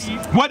Pharisees.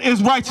 What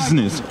is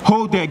righteousness?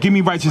 Hold that. Give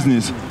me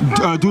righteousness.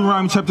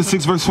 Deuteronomy chapter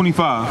 6, verse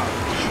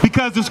 25.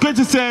 Because the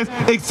scripture says,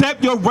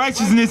 except your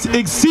righteousness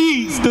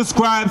exceeds the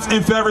scribes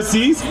and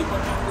Pharisees.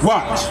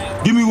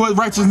 Watch. Give me what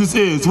righteousness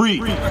is.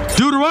 Read.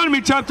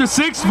 Deuteronomy chapter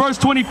 6, verse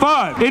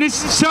 25. And it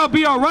shall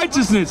be our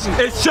righteousness.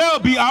 It shall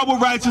be our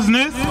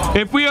righteousness.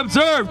 If we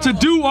observe to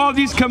do all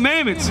these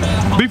commandments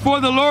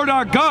before the Lord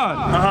our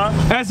God,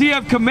 as he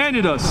hath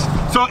commanded us.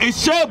 So it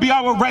shall be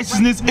our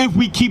righteousness if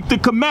we keep the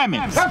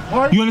commandments.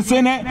 You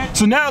understand that?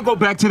 So now go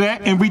back to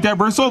that and read that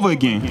verse over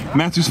again.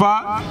 Matthew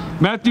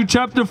 5. Matthew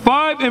chapter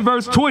 5 and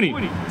verse 20.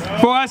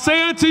 For I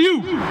say unto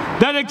you,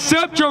 that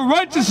except your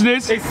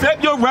righteousness,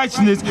 except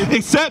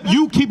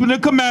you keeping the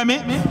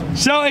commandment,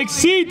 shall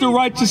exceed the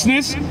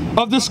righteousness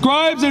of the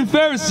scribes and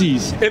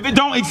Pharisees. If it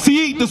don't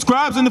exceed the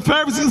scribes and the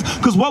Pharisees,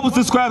 because what was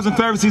the scribes and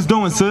Pharisees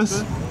doing,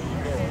 sis?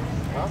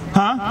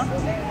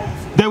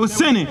 They were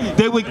sinning.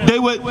 They would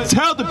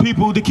tell the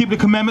people to keep the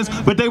commandments,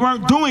 but they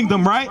weren't doing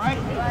them, right?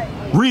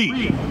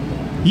 Read.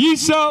 Ye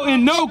shall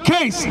in no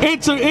case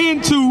enter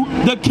into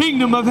the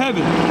kingdom of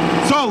heaven.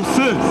 So,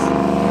 sis,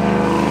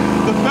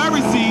 the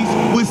Pharisees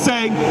would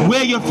say,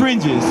 wear your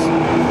fringes,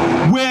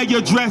 wear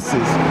your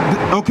dresses.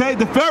 Okay?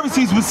 The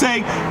Pharisees would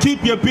say,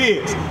 keep your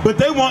beards, but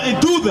they won't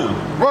do them.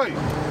 Right.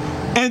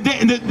 And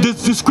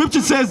the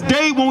scripture says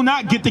they will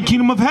not get the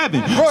kingdom of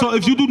heaven. Right. So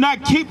if you do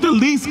not keep the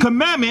least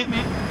commandment,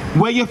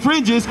 wear your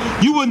fringes,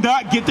 you will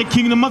not get the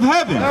kingdom of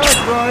heaven. That's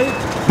right.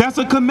 That's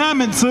a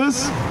commandment,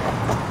 sis.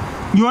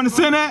 You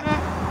understand that?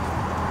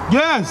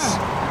 Yes.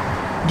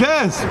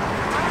 Yes.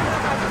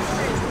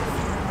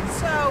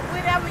 So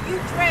whenever you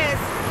dress,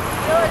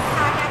 your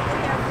tie have to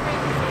have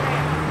fringes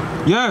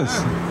in it. Yes.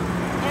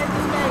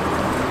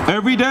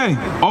 Every day.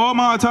 All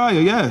my attire,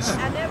 yes.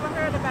 I never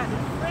heard about the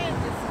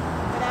fringes,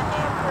 but I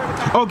have heard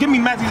about. Oh, give me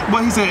Matthew,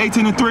 what he said,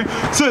 18:3.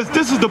 Sis,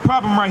 this is the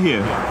problem right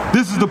here.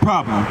 This is the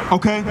problem,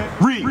 okay?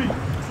 Read.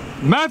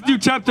 Matthew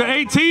chapter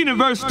 18 and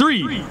verse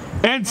 3.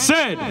 And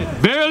said,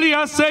 verily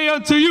I say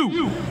unto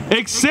you,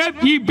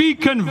 except ye be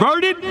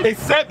converted.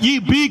 Except ye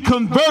be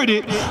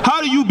converted.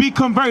 How do you be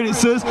converted,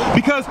 sis?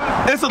 Because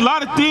it's a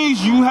lot of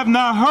things you have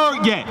not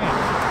heard yet,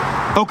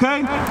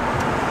 okay?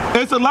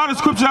 It's a lot of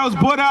scripture that was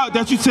brought out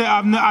that you said,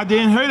 I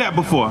didn't hear that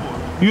before.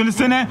 You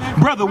understand that?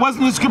 Brother,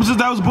 wasn't the scriptures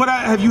that was brought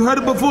out? Have you heard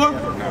it before?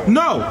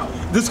 No.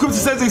 The scripture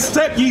says,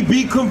 except ye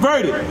be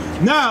converted.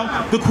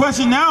 Now, the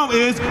question now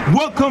is,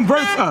 what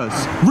converts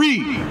us?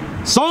 Read.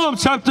 Psalm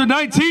chapter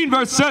 19,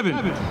 verse 7.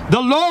 The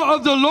law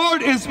of the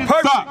Lord is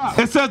perfect. Stop.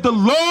 It says the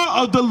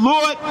law of the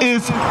Lord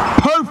is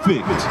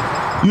perfect.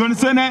 You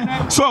understand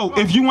that? So,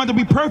 if you want to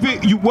be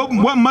perfect,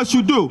 what must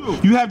you do?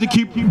 You have to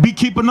be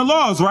keeping the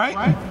laws,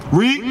 right?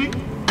 Read.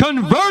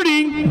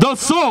 Converting the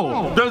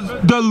soul.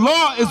 The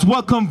law is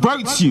what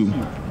converts you.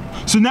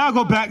 So now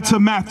go back to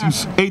Matthew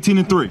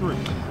 18:3.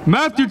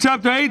 Matthew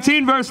chapter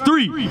 18 verse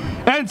 3.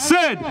 And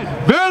said,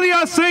 verily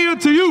I say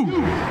unto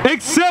you,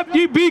 except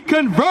ye be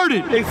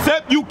converted.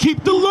 Except you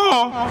keep the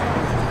law.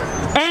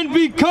 And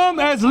become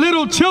as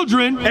little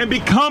children. And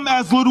become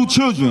as little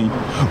children.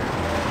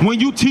 When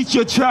you teach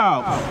your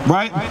child,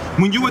 right?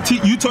 When you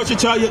taught your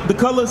child the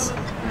colors.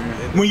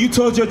 When you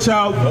told your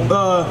child,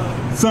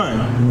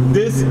 son,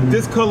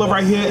 this color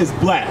right here is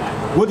black.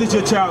 What did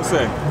your child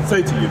say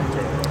to you?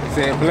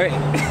 Said black.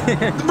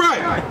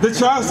 Right. The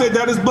child said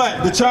that is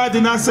black. The child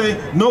did not say,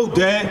 no,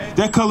 Dad,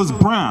 that color's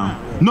brown.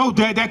 No,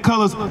 Dad, that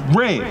color's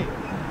red.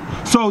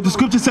 So the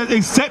scripture says,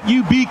 except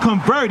you be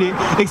converted,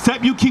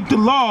 except you keep the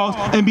laws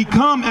and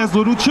become as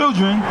little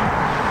children,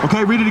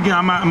 Okay, read it again.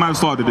 I might have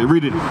started it.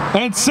 Read it.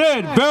 And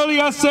said, verily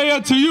I say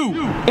unto you,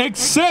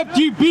 except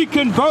ye be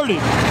converted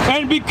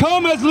and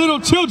become as little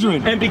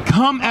children. And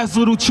become as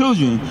little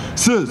children.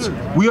 Sis,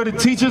 we are the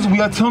teachers. We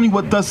are telling you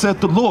what thus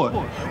saith the Lord.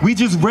 We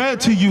just read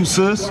to you,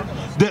 sis,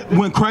 that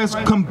when Christ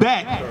come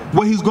back,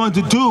 what he's going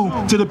to do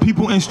to the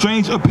people in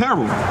strange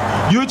apparel.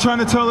 You're trying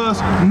to tell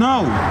us,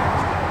 no.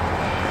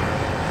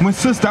 When,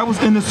 sis, that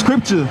was in the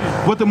scripture,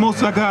 what the Most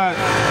High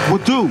God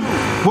would do,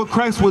 what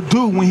Christ would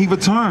do when he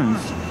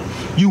returns.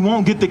 You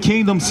won't get the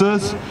kingdom,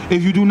 sis,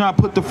 if you do not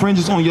put the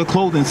fringes on your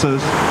clothing,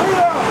 sis.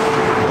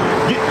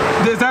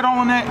 Is that all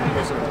on that?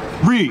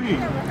 Read. I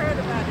never heard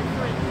about the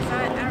fringes.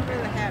 I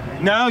really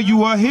haven't. Now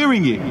you are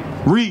hearing it.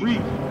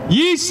 Read.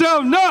 Ye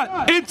shall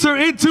not enter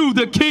into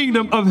the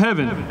kingdom of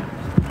heaven.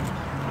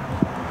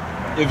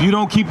 If you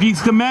don't keep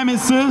these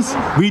commandments, sis,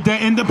 read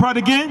that end part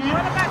again.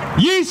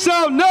 Ye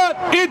shall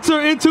not enter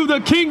into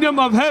the kingdom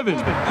of heaven.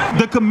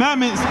 The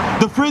commandments,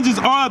 the fringes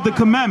are the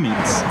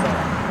commandments.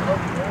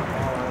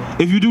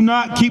 If you do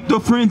not keep the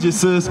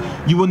fringes, sis,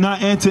 you will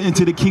not enter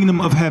into the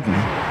kingdom of heaven.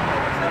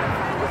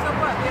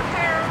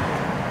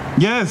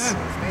 Yes,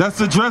 that's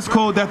the dress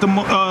code that the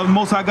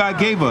Most High God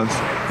gave us.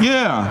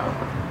 Yeah.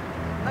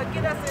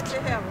 Get us into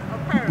heaven,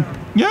 apparel.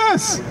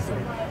 Yes.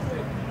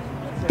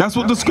 That's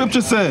what the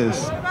scripture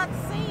says. What about the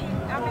sin?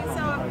 I mean,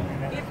 so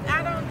if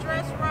I don't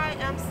dress right,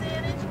 I'm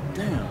sinning?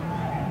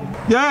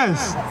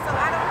 Yes. So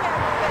I don't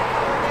have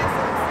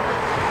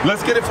that.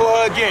 Let's get it for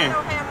her again. I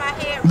don't have my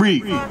head.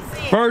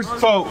 Read.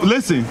 So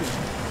listen.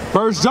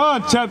 1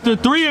 John chapter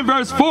 3 and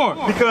verse 4.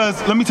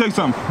 Because let me tell you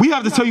something. We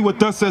have to tell you what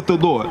thus saith the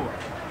Lord.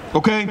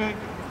 Okay?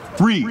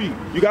 Read.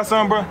 You got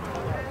something, bro?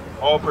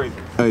 All praise.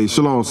 Hey,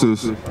 shalom,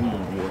 sis.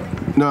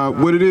 Now,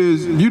 what it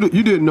is, you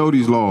didn't know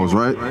these laws,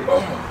 right?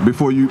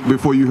 Before you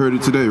heard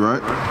it today,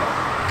 right?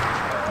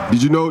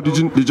 Did you know?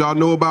 Did y'all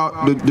know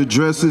about the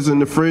dresses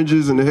and the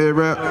fringes and the hair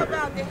wrap? I know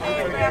about the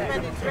hair wrap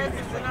and the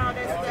dresses and all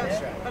that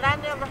stuff, but I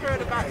never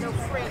heard about no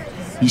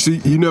fringes. You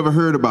see, you never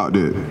heard about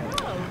that.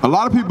 A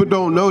lot of people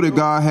don't know that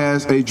God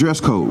has a dress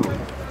code.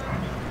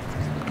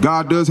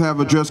 God does have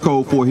a dress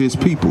code for his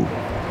people.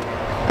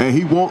 And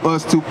he wants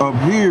us to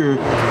adhere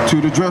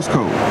to the dress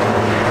code.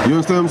 You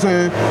understand what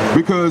I'm saying?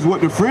 Because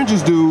what the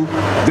fringes do,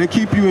 they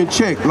keep you in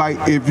check. Like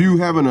if you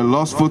having a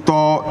lustful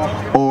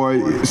thought,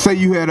 or say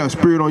you had a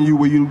spirit on you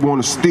where you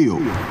want to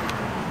steal,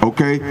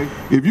 okay?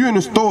 If you're in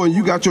the store and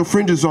you got your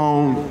fringes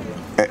on,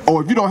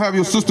 or if you don't have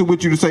your sister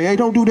with you to say, hey,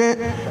 don't do that,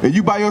 and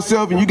you by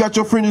yourself and you got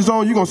your fringes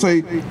on, you're going to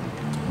say,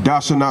 thou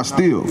shalt not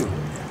steal.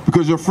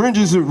 Because your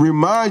fringes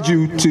remind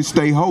you to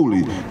stay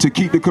holy, to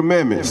keep the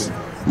commandments.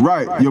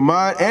 Right, your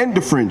mind and the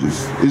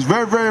fringes. It's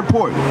very, very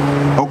important.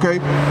 Okay,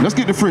 let's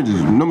get the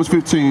fringes. Numbers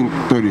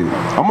 15:38.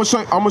 I'm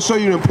gonna show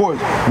you the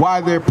importance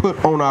why they're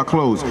put on our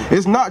clothes.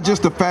 It's not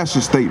just a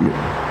fashion statement.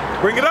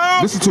 Bring it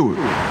on. Listen to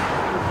it.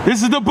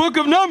 This is the book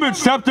of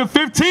Numbers, chapter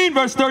 15,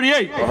 verse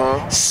 38.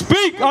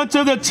 Speak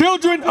unto the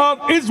children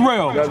of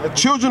Israel. The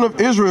children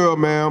of Israel,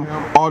 ma'am,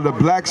 are the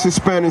blacks,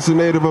 Hispanics, and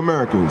Native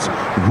Americans.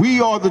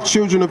 We are the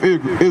children of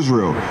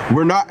Israel.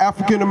 We're not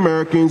African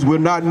Americans. We're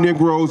not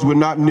Negroes. We're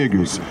not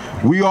niggers.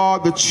 We are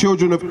the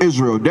children of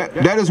Israel.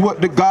 That is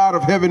what the God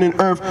of heaven and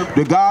earth,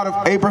 the God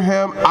of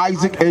Abraham,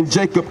 Isaac, and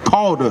Jacob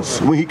called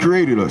us when he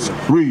created us.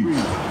 Read.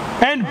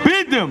 And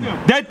bid them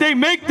that they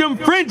make them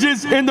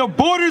fringes in the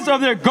borders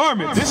of their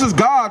garments. This is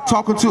God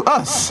talking to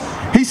us.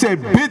 He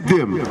said bid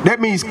them.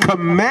 That means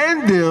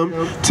command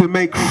them to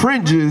make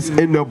fringes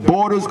in the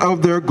borders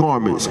of their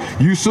garments.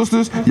 You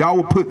sisters, y'all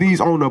will put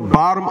these on the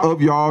bottom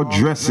of y'all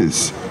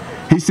dresses.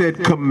 He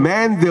said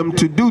command them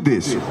to do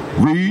this.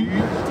 Read.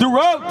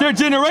 Throughout their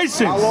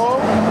generations. How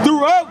long?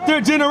 Throughout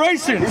their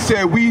generations. He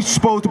said we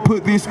supposed to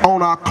put this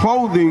on our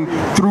clothing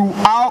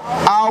throughout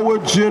our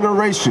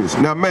generations.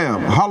 Now,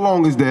 ma'am, how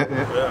long is that?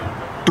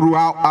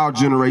 Throughout our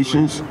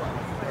generations?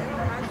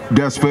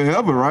 That's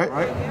forever, right?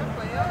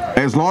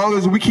 As long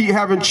as we keep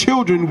having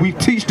children, we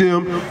teach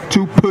them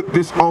to put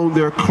this on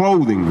their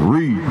clothing.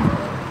 Read.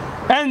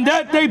 And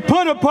that they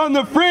put upon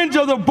the fringe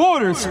of the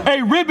borders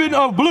a ribbon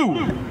of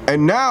blue.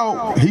 And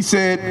now, he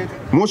said,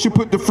 once you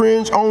put the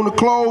fringe on the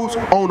clothes,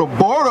 on the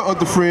border of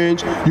the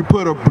fringe, you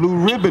put a blue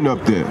ribbon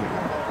up there.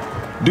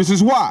 This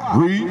is why.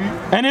 Read.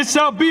 And it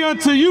shall be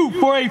unto you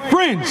for a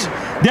fringe,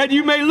 that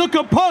you may look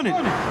upon it,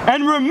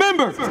 and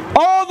remember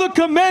all the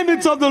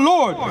commandments of the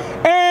Lord,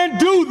 and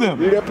do them.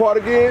 Read that part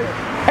again.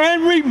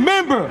 And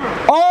remember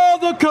all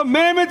the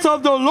commandments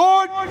of the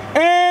Lord,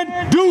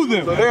 and do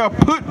them. So they are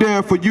put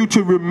there for you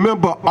to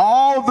remember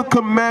all the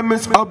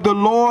commandments of the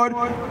Lord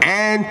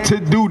and to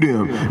do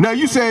them. Now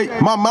you say,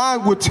 my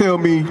mind would tell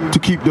me to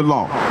keep the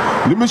law.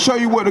 Let me show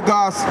you what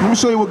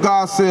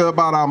God said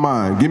about our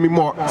mind. Give me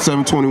Mark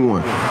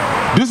 7:21.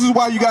 This is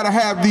why you got to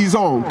have these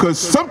on, because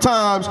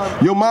sometimes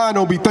your mind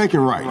don't be thinking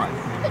right.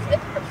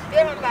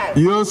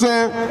 You know what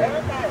I'm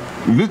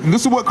saying?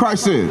 Listen what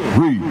Christ said.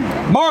 Read.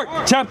 Mark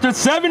chapter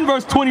 7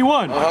 verse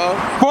 21.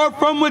 For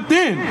from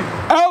within,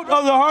 out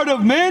of the heart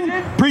of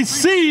men,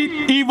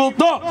 proceed evil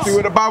thoughts. See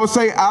what the Bible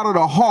say? Out of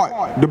the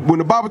heart. When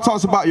the Bible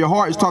talks about your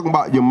heart, it's talking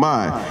about your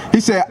mind.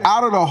 He said,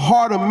 out of the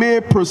heart of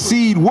men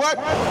proceed what?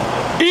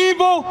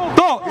 Evil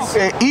thoughts. He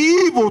said,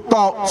 evil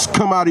thoughts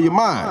come out of your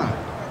mind.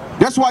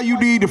 That's why you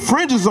need the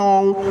fringes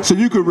on, so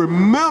you can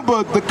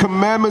remember the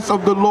commandments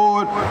of the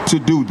Lord to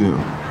do them.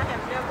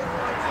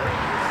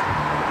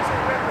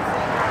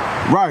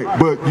 Right,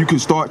 but you can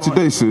start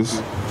today,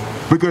 sis,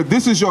 because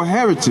this is your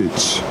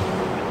heritage.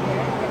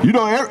 You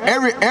know,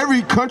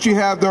 every country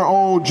have their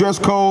own dress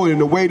code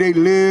and the way they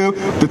live,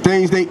 the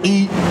things they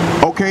eat.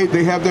 Okay,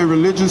 they have their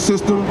religious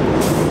system.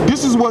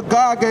 This is what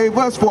God gave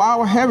us for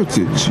our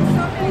heritage.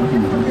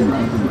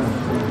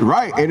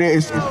 Right, and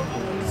it's. Suppose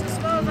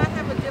I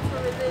have a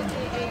different religion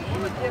and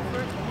you are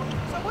different.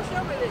 So what's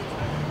your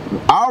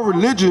religion? Our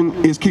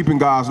religion is keeping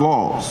God's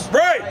laws.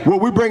 Right. What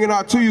we're bringing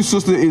out to you,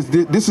 sister, is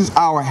this is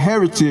our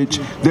heritage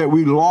that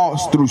we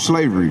lost through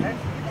slavery.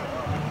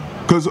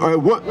 Because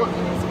what?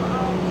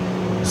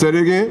 Say it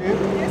again.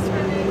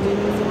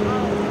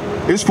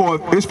 It's for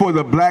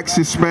the blacks,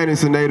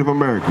 Hispanics, and Native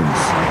Americans.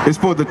 It's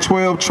for the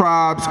 12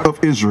 tribes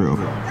of Israel.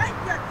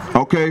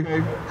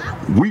 Okay?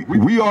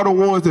 We are the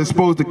ones that's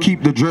supposed to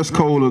keep the dress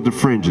code of the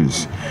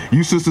fringes.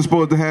 You sisters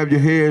supposed to have your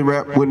head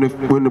wrapped when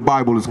the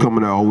Bible is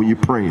coming out or when you're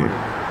praying.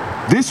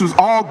 This was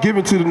all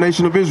given to the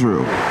nation of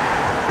Israel.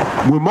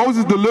 When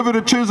Moses delivered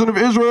the children of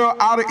Israel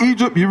out of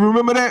Egypt, you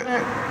remember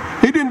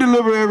that? He didn't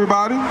deliver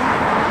everybody.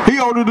 He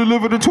only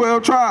delivered the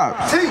 12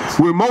 tribes.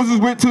 When Moses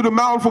went to the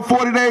mountain for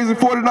 40 days and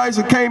 40 nights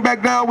and came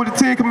back down with the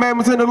 10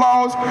 commandments and the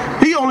laws,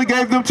 he only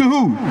gave them to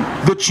who?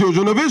 The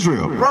children of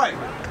Israel. Right.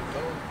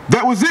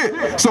 That was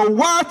it. So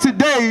why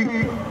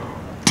today,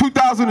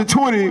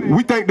 2020,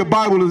 we think the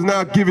Bible is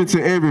now given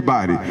to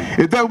everybody?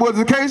 If that was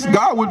the case,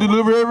 God would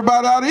deliver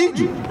everybody out of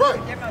Egypt.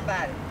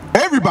 Right.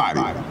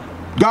 Everybody.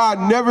 God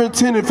never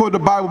intended for the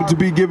Bible to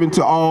be given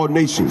to all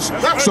nations.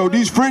 So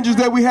these fringes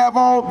that we have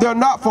on, they're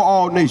not for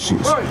all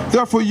nations.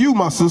 They're for you,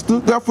 my sister.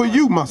 They're for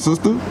you, my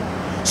sister.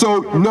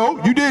 So,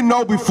 no, you didn't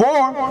know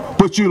before,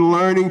 but you're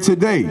learning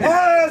today.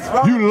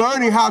 You're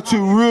learning how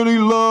to really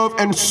love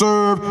and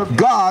serve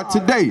God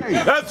today.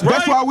 That's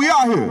why we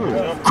are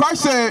here.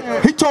 Christ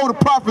said, he told the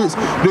prophets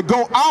to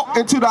go out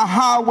into the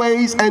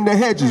highways and the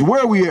hedges.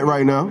 Where are we at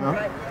right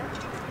now?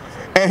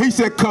 And he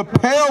said,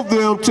 compel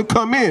them to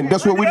come in.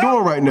 That's what we're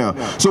doing right now.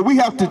 So we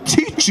have to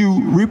teach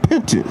you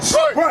repentance.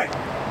 Right.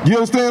 You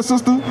understand,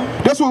 sister?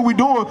 That's what we're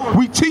doing.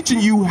 We're teaching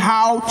you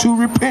how to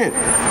repent.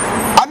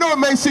 I know it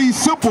may seem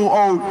simple.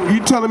 Oh,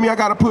 you telling me I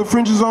got to put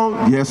fringes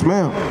on? Yes,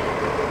 ma'am.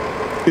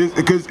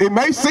 Because it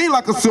may seem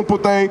like a simple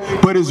thing,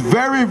 but it's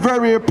very,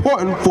 very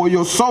important for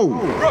your soul.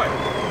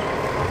 Right.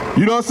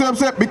 You know what I'm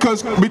saying?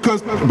 Because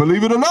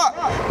believe it or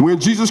not, when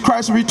Jesus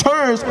Christ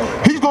returns,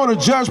 he's going to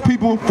judge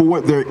people for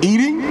what they're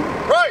eating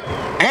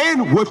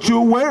and what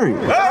you're wearing.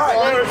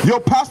 Your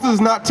pastor is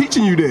not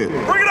teaching you that.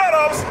 Bring it out,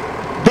 officer.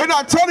 They're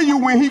not telling you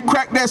when he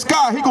cracked that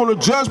sky, he's going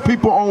to judge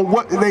people on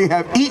what they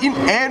have eaten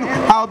and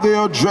how they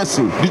are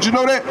dressing. Did you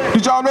know that?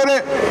 Did y'all know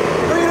that?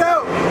 Bring it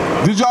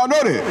out. Did y'all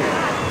know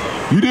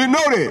that? You didn't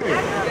know that? I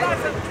know about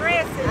some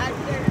dresses,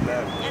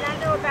 and I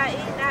know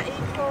about not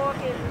eating pork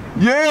and.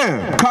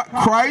 Yeah,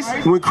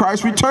 Christ, when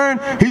Christ returned,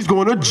 he's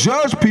going to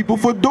judge people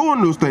for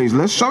doing those things.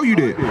 Let's show you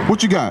that.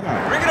 What you got?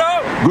 Bring it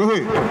out. Go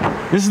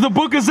ahead. This is the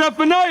book of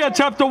Zephaniah,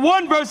 chapter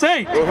 1, verse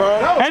 8.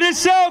 And it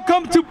shall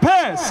come to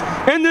pass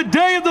in the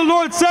day of the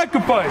Lord's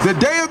sacrifice. The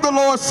day of the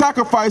Lord's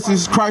sacrifice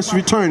is Christ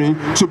returning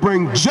to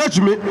bring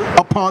judgment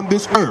upon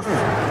this earth.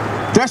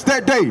 That's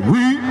that day.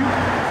 Read.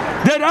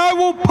 That I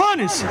will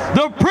punish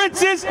the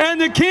princes and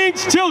the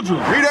king's children.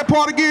 Read that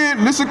part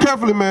again. Listen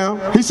carefully,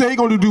 ma'am. He said he's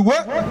going to do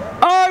what?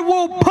 I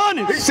will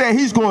punish. He said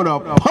he's going to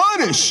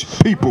punish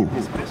people.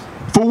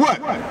 For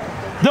what?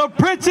 The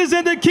princes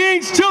and the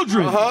king's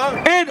children,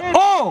 and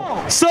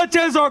all such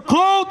as are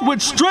clothed with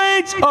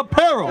strange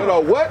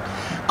apparel. What?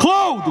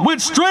 Clothed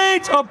with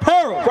strange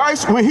apparel.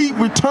 Christ, when he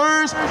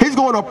returns, he's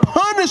going to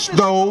punish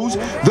those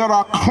that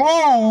are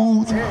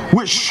clothed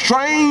with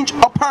strange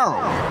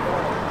apparel.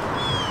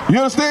 You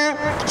understand?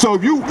 So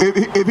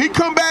if he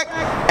come back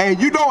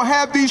and you don't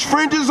have these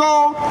fringes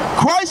on,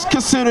 Christ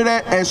considered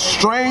that as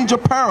strange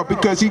apparel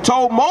because he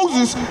told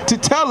Moses to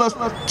tell us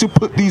to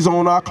put these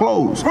on our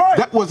clothes.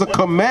 That was a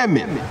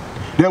commandment.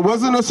 That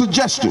wasn't a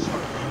suggestion.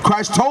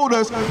 Christ told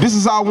us, this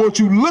is how I want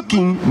you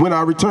looking when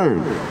I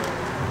return.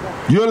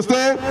 You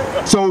understand?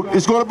 So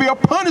it's going to be a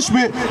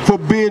punishment for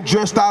being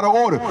dressed out of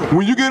order.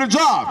 When you get a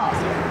job,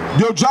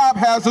 your job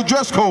has a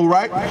dress code,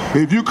 right?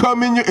 If you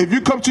come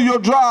to your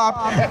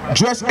job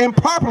dressed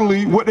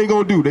improperly, what they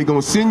going to do? They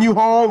going to send you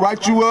home,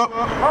 write you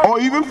up, or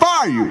even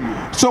fire you.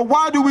 So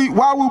why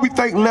would we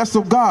think less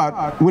of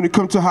God when it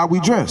comes to how we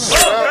dress?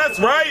 That's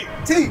right.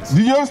 Teach.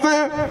 Do you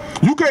understand?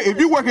 You can't, if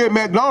you work at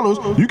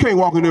McDonald's, you can't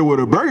walk in there with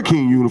a Burger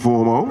King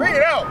uniform on. Bring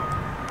it out.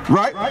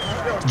 Right?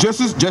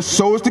 Just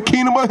so is the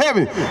kingdom of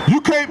heaven.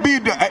 You can't be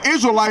an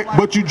Israelite,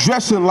 but you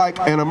dressing like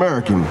an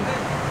American.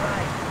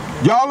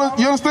 Y'all,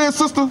 you understand,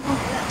 sister?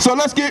 So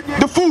let's get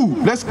the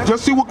food. Let's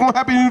just see what's gonna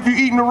happen if you're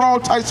eating the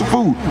wrong types of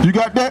food. You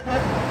got that?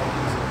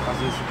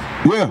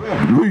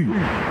 Yeah, read.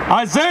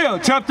 Isaiah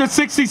chapter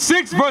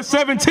 66, verse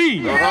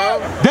 17.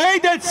 They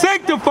that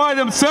sanctify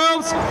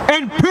themselves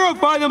and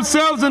purify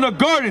themselves in the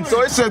gardens.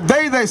 So it said,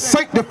 they that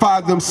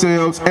sanctify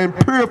themselves and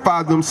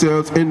purify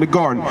themselves in the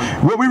garden.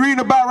 What we read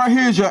about right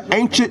here is your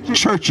ancient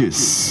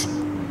churches.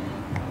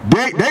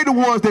 They the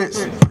ones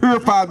that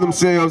purify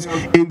themselves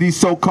in these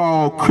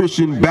so-called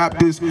Christian,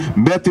 Baptist,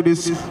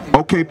 Methodist,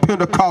 okay,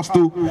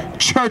 Pentecostal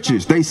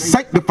churches. They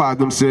sanctify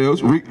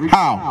themselves.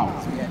 How?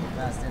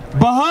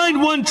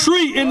 Behind one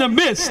tree in the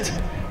midst,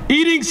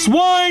 eating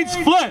swine's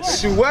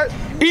flesh. Do what?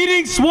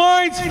 Eating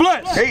swine's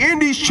flesh. They in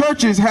these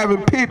churches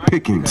having pig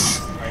pickings,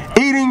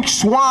 eating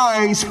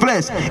swine's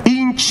flesh,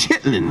 eating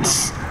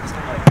chitlins,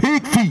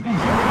 pig feet,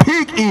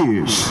 pig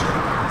ears,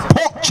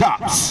 pork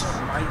chops.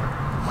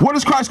 What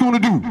is Christ going to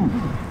do?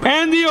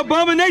 And the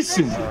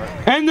abomination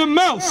and the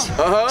mouse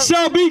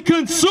shall be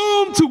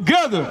consumed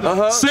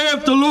together,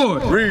 saith the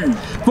Lord. Read.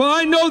 For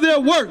I know their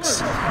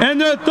works and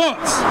their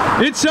thoughts.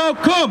 It shall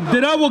come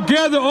that I will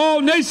gather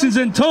all nations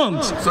and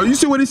tongues. So you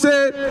see what he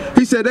said?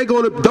 He said they're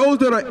going to, those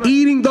that are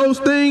eating those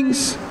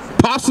things,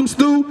 possum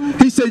stew,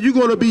 he said you're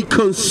going to be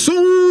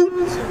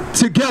consumed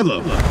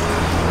together.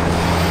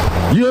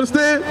 You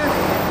understand?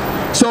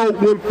 So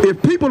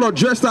if people are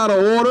dressed out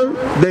of order,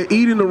 they're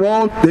eating the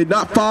wrong, they're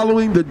not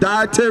following the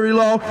dietary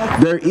law,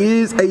 there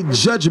is a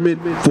judgment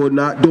for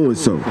not doing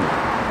so.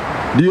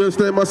 Do you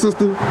understand, my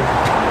sister?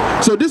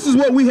 So this is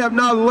what we have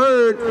not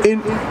learned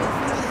in,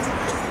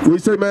 what you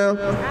say, ma'am?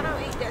 I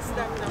don't eat that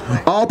stuff no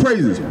more. All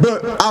praises.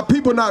 But our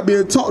people not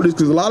being taught this,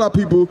 because a lot of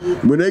people,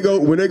 when they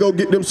go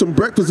get them some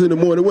breakfast in the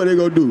morning, what they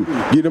go do?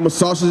 Get them a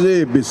sausage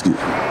egg biscuit.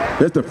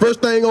 That's the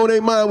first thing on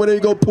their mind when they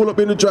go pull up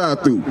in the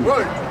drive-thru.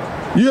 Right.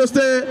 You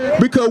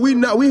understand? Because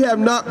we have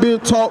not been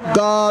taught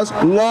God's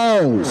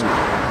laws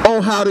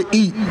on how to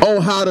eat,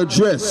 on how to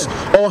dress,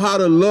 on how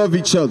to love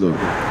each other.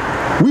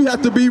 We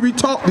have to be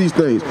retaught these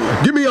things.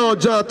 Give me on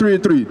John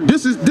 3:3.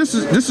 This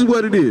is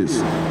what it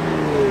is.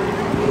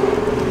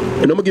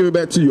 And I'm gonna give it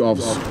back to you,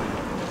 officer.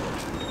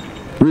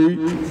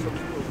 Read.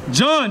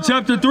 John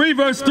chapter 3,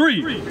 verse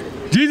 3.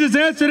 Jesus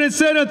answered and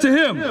said unto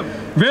him,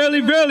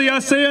 Verily, verily, I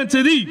say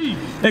unto thee,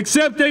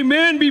 except a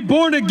man be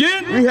born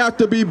again. We have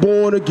to be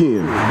born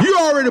again. You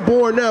already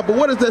born now, but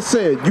what is that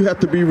saying? You have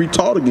to be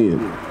retaught again.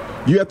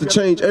 You have to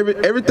change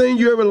everything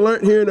you ever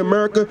learned here in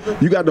America.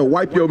 You got to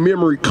wipe your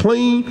memory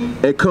clean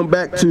and come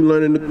back to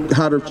learning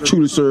how to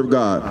truly serve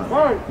God.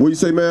 What do you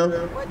say, ma'am?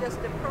 What does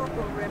the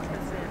purple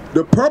represent?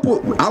 The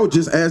purple, I would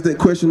just ask that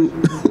question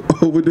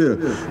over there.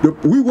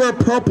 We wear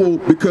purple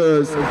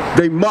because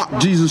they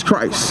mocked Jesus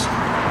Christ.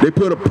 They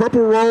put a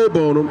purple robe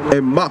on them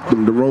and mocked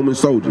them, the Roman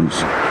soldiers.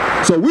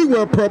 So we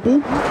wear purple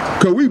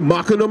because we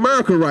mocking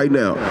America right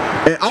now.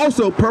 And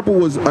also purple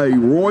was a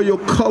royal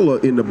color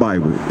in the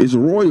Bible. It's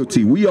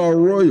royalty. We are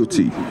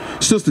royalty.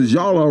 Sisters,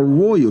 y'all are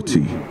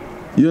royalty.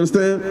 You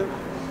understand?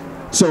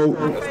 So,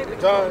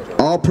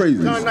 all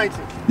praises. John 19.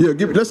 Yeah,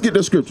 let's get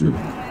that scripture.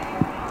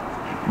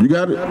 You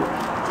got it?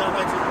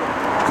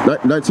 John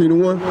 19.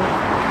 19:1.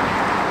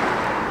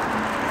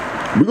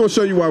 We're going to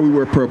show you why we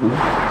wear purple.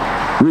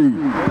 Read.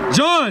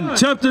 John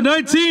chapter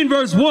 19,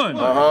 verse 1.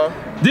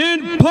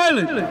 Then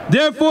Pilate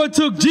therefore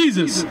took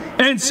Jesus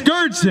and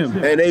scourged him.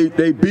 And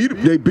they beat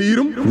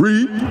him.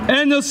 Read.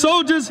 And the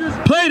soldiers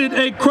plaited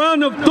a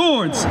crown of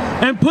thorns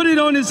and put it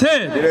on his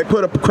head. And they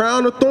put a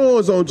crown of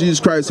thorns on Jesus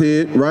Christ's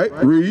head. Right?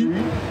 Read.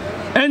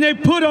 And they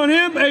put on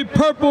him a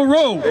purple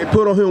robe. They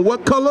put on him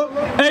what color?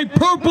 A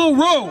purple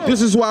robe.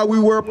 This is why we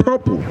wear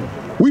purple.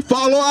 We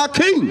follow our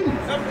king.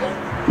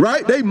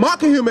 Right? They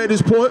mocking him at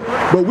this point,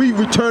 but we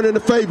returning the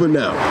favor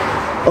now.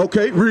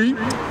 Okay, read.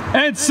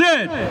 And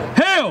said,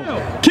 Hail,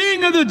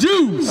 King of the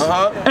Jews.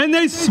 And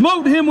they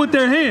smote him with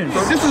their hands.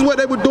 So this is what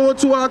they were doing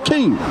to our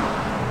king.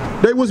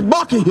 They was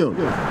mocking him.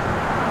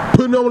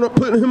 Putting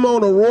him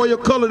on a royal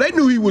color. They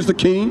knew he was the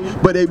king,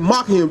 but they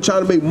mocking him,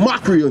 trying to make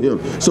mockery of him.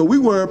 So we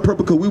wearing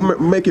purple because we were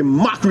making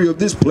mockery of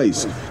this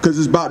place because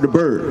it's about to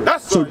burn.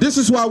 So this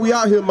is why we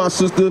out here, my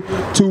sister,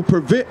 to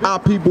prevent our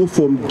people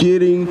from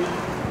getting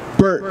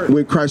burnt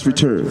when Christ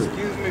returns.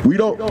 We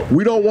don't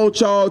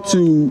want y'all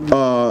to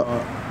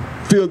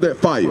feel that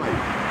fire.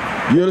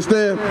 You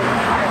understand?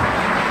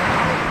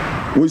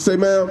 What you say,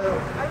 ma'am? I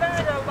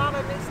learned a lot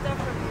of this stuff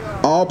from you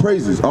all. All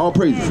praises, all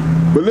praises.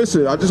 But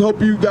listen, I just hope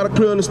you got a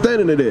clear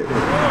understanding of that.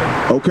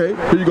 Okay?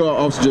 Here you go,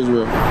 Officer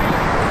Jezreel.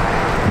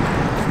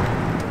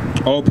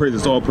 All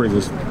praises, all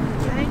praises.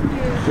 Thank you.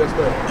 Yes,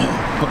 ma'am.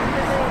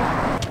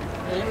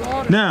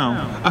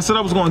 Now, I said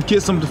I was going to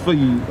get something for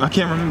you. I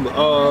can't remember.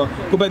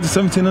 Go back to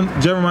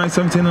Jeremiah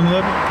 17 and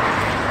 11.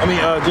 I mean,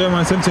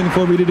 Jeremiah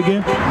 17:4. Read it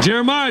again.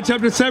 Jeremiah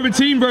chapter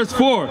 17, verse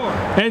 4.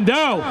 And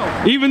thou,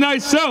 even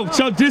thyself,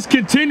 shalt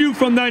discontinue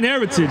from thine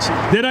heritage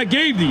that I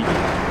gave thee,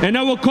 and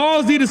I will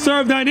cause thee to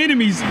serve thine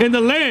enemies in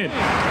the land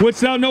which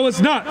thou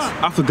knowest not.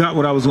 I forgot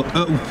what I was.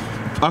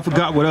 I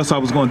forgot what else I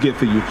was going to get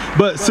for you.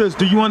 But sis,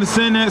 do you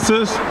understand that,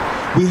 sis?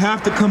 We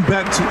have to come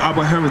back to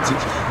our heritage.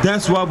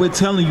 That's why we're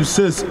telling you,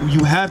 sis,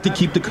 you have to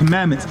keep the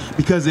commandments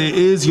because it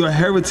is your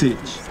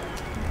heritage.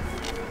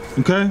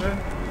 Okay?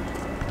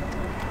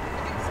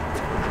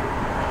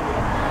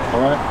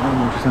 All right. I don't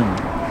know what you're saying.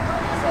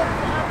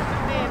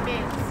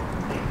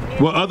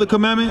 What other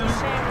commandments?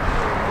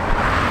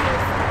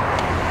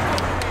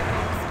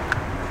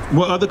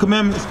 What other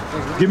commandments?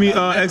 Give me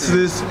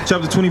Exodus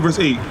chapter 20, verse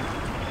 8.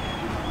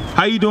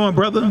 How you doing,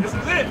 brother? This is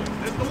it.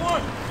 That's the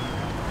one.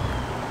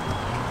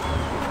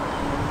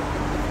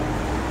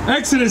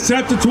 Exodus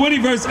chapter 20,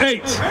 verse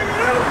 8.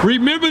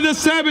 Remember the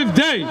Sabbath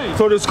day.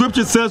 So the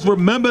scripture says,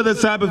 remember the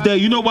Sabbath day.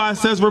 You know why it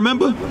says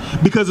remember?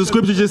 Because the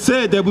scripture just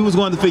said that we was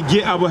going to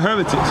forget our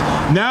heritage.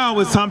 Now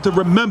it's time to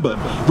remember.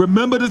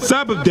 Remember the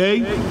Sabbath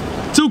day.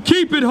 To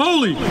keep it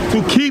holy.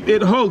 To keep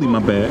it holy, my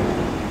bad.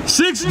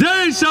 6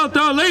 days shalt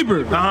thou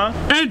labor.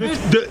 And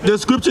the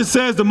scripture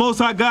says the Most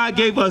High God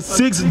gave us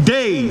 6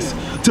 days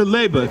to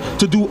labor,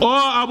 to do all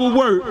our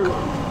work.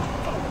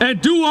 And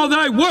do all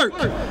thy work.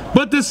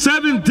 But the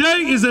 7th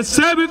day is the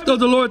Sabbath of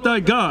the Lord thy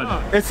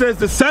God. It says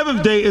the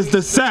 7th day is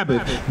the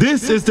Sabbath.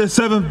 This is the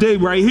 7th day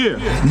right here.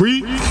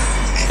 Read.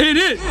 In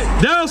it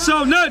thou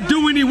shalt not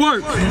do any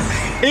work.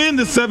 In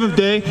the 7th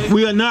day,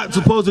 we are not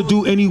supposed to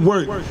do any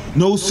work.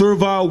 No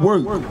servile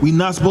work. We're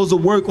not supposed to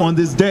work on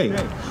this day.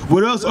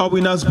 What else are we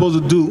not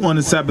supposed to do on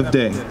the Sabbath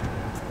day?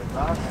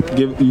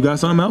 You got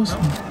something else?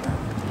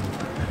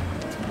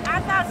 I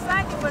thought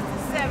Sunday was the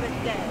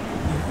 7th day.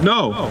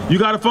 No. You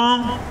got a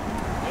phone?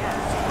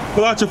 Yeah.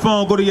 Pull out your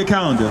phone, go to your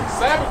calendar.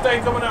 Sabbath day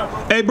coming up.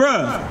 Hey,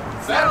 bruh.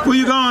 Where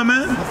you going,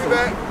 man? So the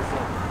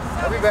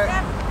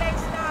 7th day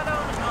start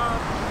on, the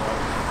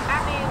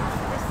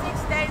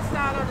 6th day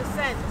start on the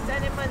Sunday.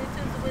 Sunday, Monday,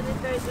 Tuesday,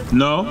 Wednesday, Thursday.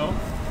 No.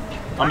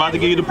 I'm about to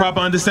give you the proper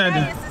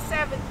understanding. Today is the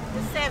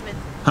 7th.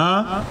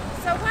 Huh?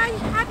 So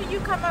how do you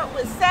come up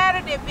with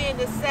Saturday being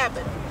the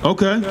 7th?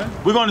 Okay.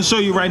 We're going to show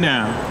you right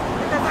now.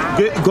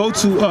 Go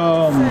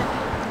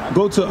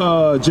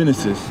to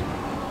Genesis.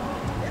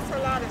 There's a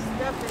lot of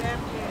stuff that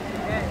I'm hearing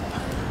today.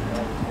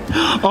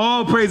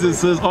 All praises,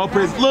 sis. All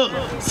praises. Look,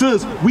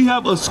 sis, we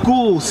have a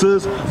school,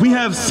 sis. We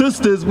have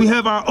sisters. We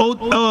have our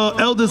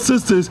elder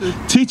sisters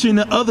teaching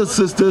the other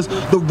sisters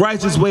the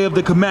righteous way of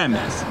the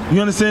commandments. You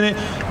understand it?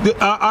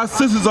 Our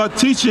sisters are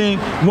teaching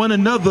one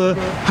another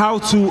how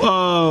to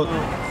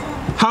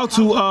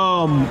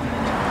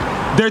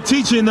they're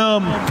teaching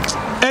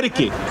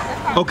etiquette.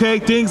 Okay,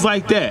 things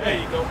like that.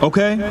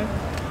 Okay.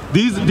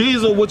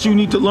 These are what you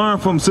need to learn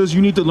from, sis.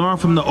 You need to learn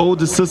from the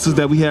older sisters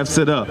that we have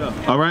set up.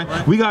 All right?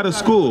 We got a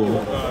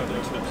school.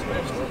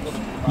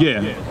 Yeah.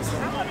 I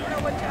want to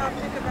know what y'all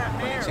think about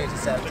marriage.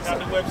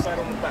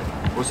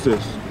 What's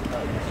this?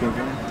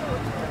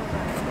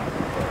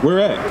 Where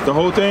at? The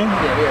whole thing?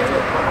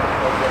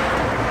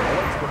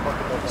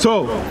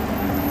 So,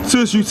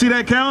 sis, you see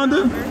that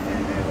calendar?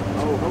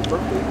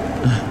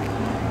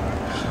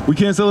 We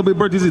can't celebrate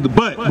birthdays either,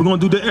 but we're going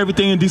to do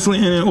everything in decently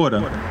and in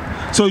order.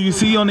 So you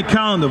see on the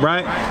calendar,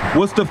 right?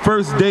 What's the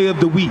first day of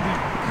the week?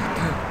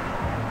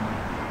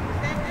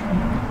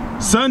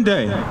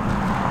 Sunday.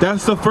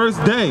 That's the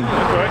first day.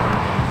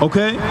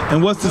 Okay?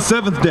 And what's the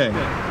 7th day?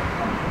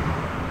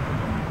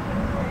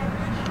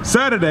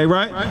 Saturday,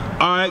 right?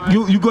 All right,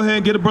 you go ahead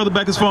and get a brother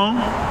back his phone.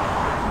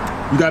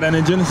 You got that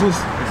in Genesis?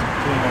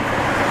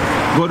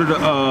 Go to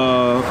the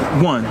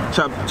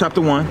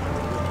chapter 1.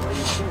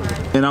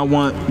 And I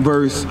want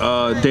verse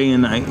day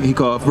and night. He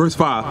called verse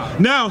 5.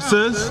 Now,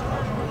 sis.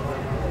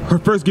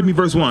 First, give me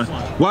verse 1.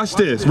 Watch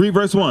this. Read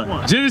verse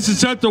 1.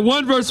 Genesis chapter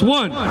 1, verse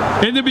 1.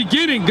 In the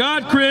beginning,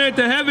 God created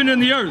the heaven and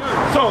the earth.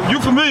 So,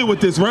 you're familiar with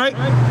this, right?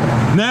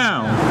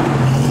 Now,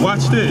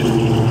 watch this.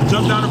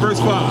 Jump down to verse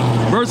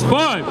 5. Verse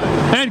 5.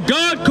 And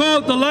God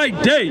called the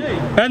light day,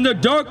 and the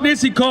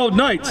darkness he called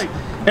night.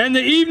 And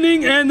the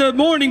evening and the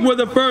morning were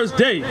the first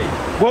day.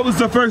 What was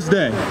the first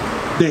day?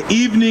 The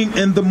evening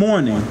and the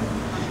morning.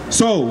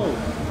 So,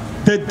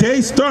 the day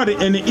started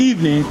in the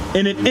evening,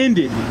 and it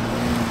ended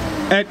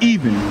at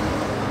even.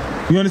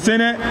 You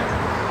understand that?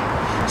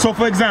 So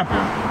for example,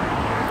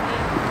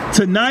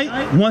 tonight,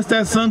 once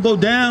that sun go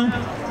down,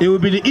 it will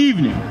be the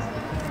evening.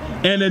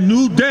 And a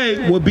new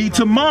day will be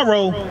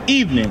tomorrow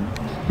evening.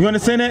 You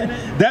understand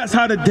that? That's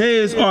how the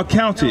days are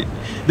counted.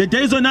 The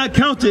days are not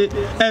counted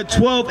at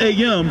 12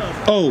 a.m.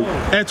 Oh,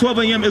 at 12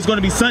 a.m. it's going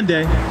to be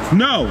Sunday.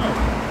 No.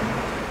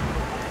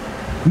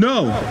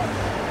 No.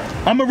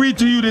 I'm going to read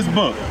to you this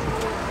book.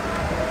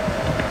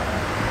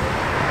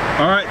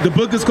 All right, the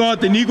book is called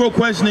The Negro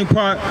Questioning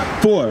Part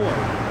 4,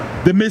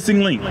 The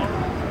Missing Link.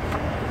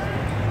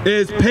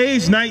 It's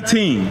page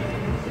 19.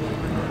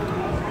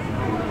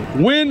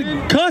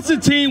 When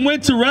Constantine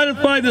went to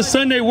ratify the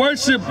Sunday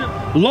worship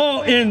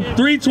law in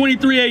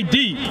 323 AD,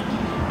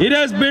 it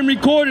has been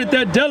recorded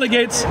that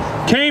delegates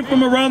came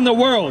from around the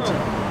world.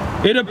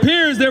 It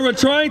appears they were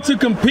trying to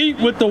compete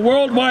with the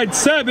worldwide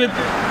Sabbath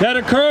that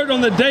occurred on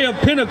the day of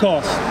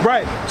Pentecost.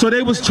 Right. So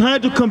they was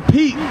trying to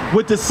compete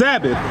with the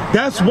Sabbath.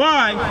 That's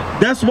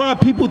why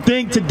people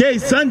think today,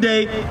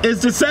 Sunday,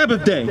 is the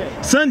Sabbath day.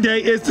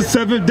 Sunday is the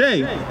seventh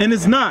day. And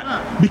it's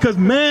not. Because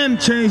man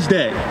changed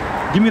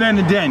that. Give me that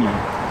in Daniel.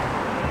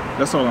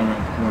 That's all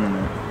I'm wanting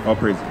to. All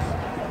praises.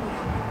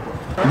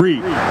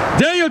 Read.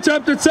 Daniel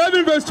chapter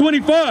 7 verse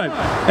 25.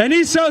 And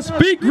he shall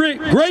speak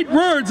great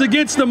words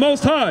against the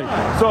Most High.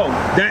 So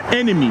that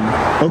enemy,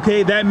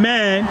 okay, that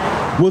man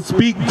will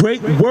speak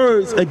great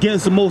words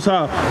against the Most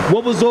High.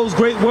 What was those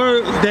great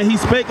words that he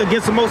spake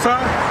against the Most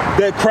High?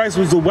 That Christ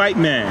was a white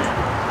man.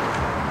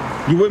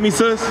 You with me,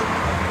 sis?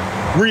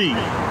 Read.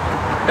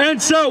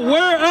 And shall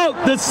wear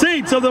out the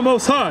saints of the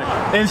Most High.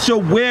 And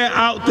shall wear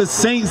out the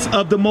saints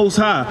of the Most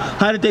High.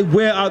 How did they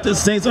wear out the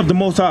saints of the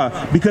Most High?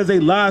 Because they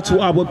lied to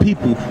our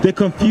people. They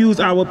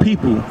confused our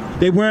people.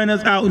 They're wearing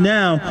us out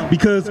now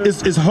because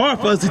it's hard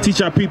for us to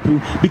teach our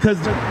people because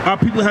our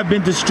people have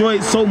been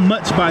destroyed so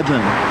much by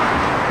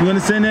them. You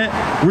understand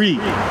that? Read.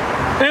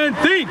 And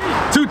think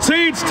to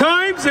change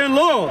times and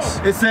laws.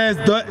 It says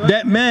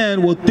that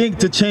man will think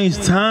to change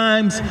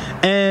times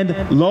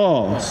and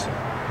laws.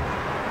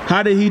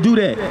 How did he do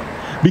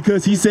that?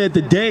 Because he said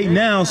the day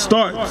now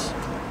starts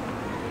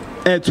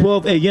at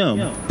 12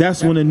 a.m.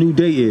 That's when a new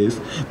day is.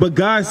 But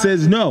God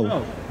says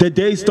no, the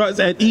day starts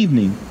at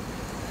evening.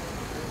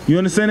 You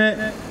understand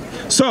that?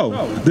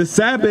 So the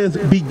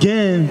Sabbath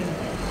began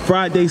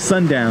Friday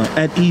sundown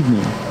at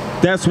evening.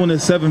 That's when the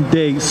seventh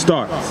day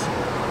starts.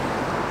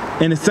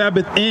 And the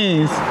Sabbath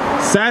ends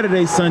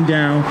Saturday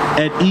sundown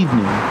at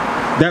evening.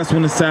 That's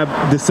when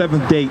the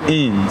seventh day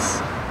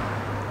ends.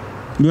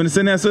 You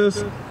understand that,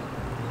 sis?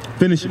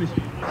 Finish it.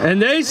 And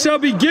they shall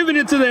be given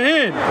into the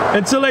hand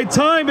until a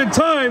time and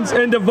times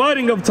and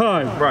dividing of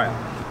time. Right.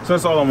 So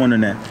that's all I want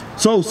on that.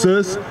 So,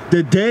 sis,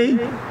 the day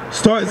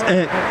starts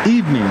at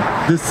evening.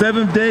 The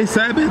seventh day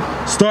Sabbath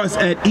starts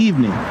at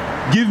evening.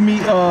 Give me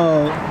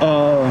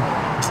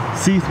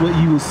see what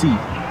you will see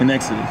in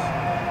Exodus.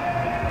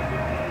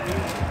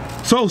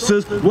 So,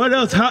 sis, what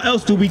else? How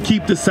else do we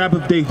keep the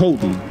Sabbath day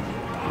holy?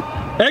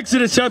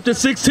 Exodus chapter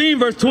 16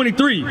 verse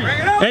 23.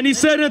 And he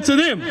said unto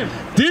them,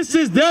 this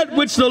is that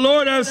which the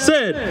Lord has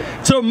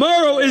said.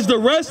 Tomorrow is the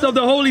rest of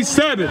the holy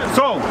Sabbath.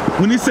 So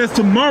when he says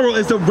tomorrow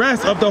is the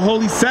rest of the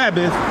holy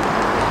Sabbath,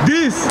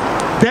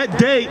 that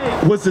day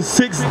was the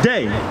sixth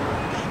day.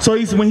 So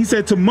when he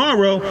said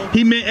tomorrow,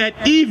 he meant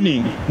at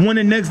evening when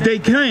the next day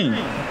came.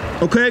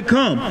 Okay,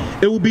 come.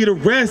 It will be the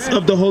rest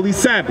of the holy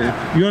Sabbath.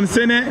 You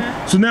understand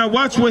that? So now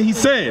watch what he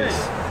says.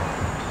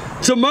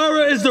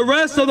 Tomorrow is the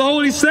rest of the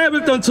holy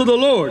Sabbath unto the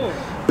Lord.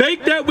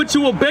 Bake that which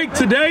you will bake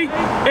today,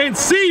 and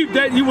sieve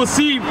that you will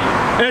sieve,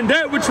 and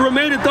that which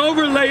remaineth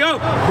over lay up.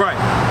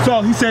 Right.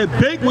 So he said,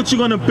 bake what you're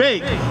going to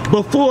bake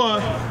before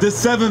the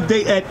seventh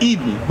day at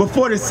evening.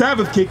 Before the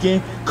Sabbath kick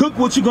in, cook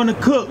what you're going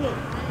to cook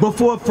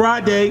before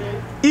Friday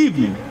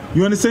evening.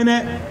 You understand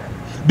that?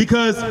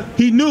 Because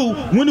he knew,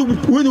 when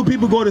do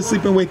people go to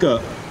sleep and wake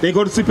up? They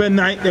go to sleep at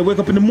night, they wake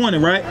up in the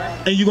morning, right?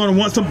 And you're going to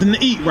want something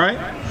to eat,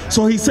 right?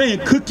 So he's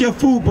saying, cook your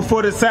food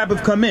before the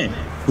Sabbath come in.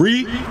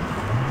 Read.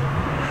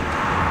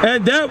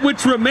 And that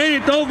which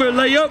remaineth over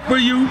lay up for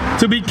you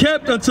to be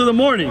kept until the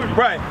morning.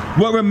 Right.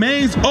 What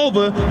remains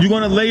over, you're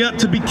going to lay up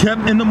to be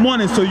kept in the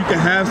morning so you can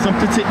have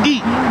something to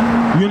eat.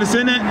 You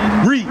understand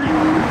that? Read.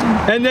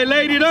 And they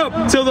laid it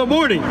up till the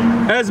morning,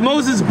 as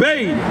Moses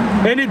bade,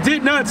 and it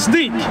did not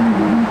stink,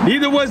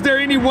 neither was there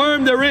any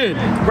worm therein.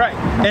 Right.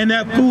 And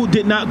that food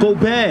did not go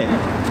bad.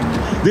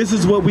 This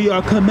is what we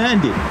are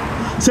commanded.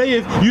 Say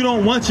if you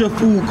don't want your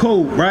food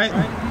cold, right?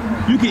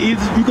 You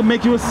can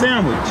make you a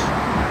sandwich.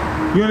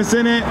 You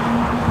understand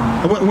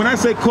that? When I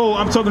say cold,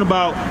 I'm talking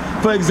about,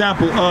 for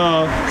example,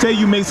 say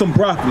you make some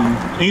broccoli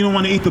and you don't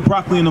want to eat the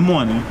broccoli in the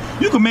morning.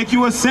 You can make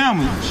you a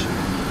sandwich,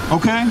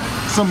 okay?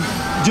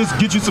 Just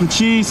get you some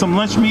cheese, some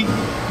lunch meat.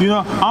 You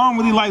know, I don't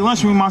really like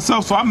lunch meat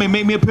myself, so I may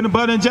make me a peanut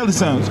butter and jelly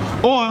sandwich.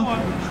 Or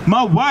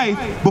my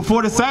wife,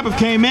 before the Sabbath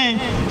came in,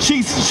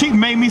 she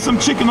made me some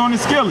chicken on the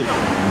skillet.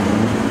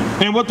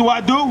 And what do?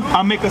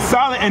 I make a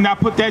salad and I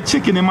put that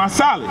chicken in my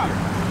salad.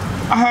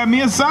 I had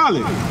me a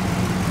salad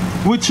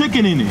with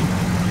chicken in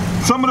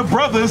it. Some of the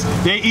brothers,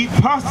 they eat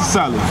pasta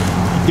salad.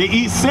 They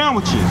eat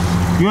sandwiches.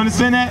 You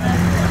understand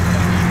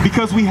that?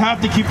 Because we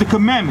have to keep the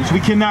commandments.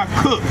 We cannot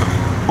cook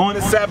on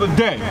the Sabbath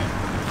day.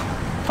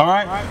 All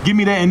right? Give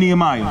me that in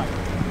Nehemiah.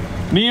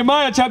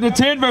 Nehemiah chapter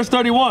 10 verse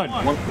 31.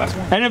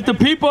 And if the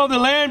people of the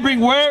land bring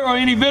ware or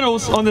any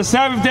victuals on the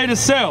Sabbath day to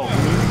sell.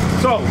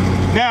 So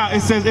now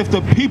it says if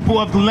the people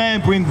of the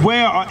land bring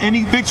ware or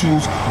any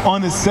victuals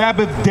on the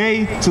Sabbath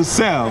day to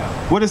sell.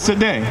 What is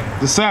today?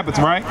 The Sabbath,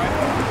 right?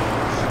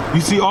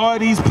 You see all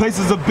these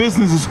places of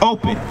business is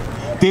open.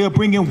 They are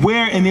bringing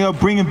ware and they are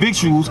bringing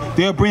victuals.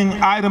 They are bringing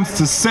items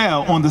to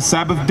sell on the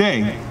Sabbath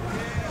day.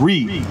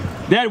 Read.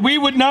 That we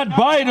would not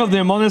buy it of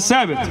them on the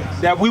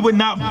Sabbath. That we would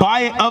not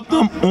buy it of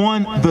them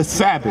on the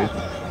Sabbath.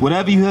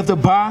 Whatever you have to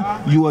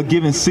buy, you are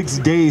given 6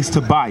 days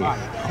to buy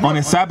it. On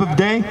a Sabbath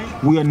day,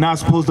 we are not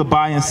supposed to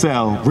buy and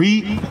sell.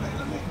 Read.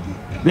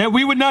 that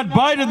we would not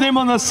buy to them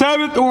on the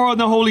Sabbath or on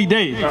the holy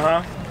day,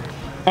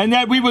 and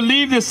that we would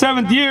leave the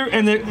 7th year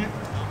and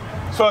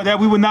so that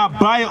we would not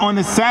buy it on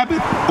the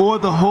Sabbath or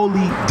the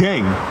holy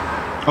day.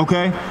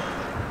 Okay?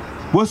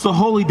 What's the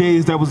holy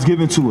days that was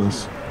given to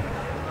us?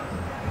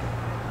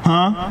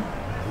 Huh?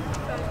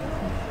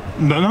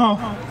 No.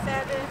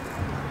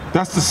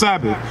 That's the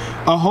Sabbath.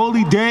 A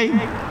holy day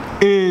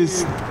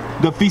is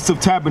the Feast of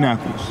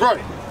Tabernacles.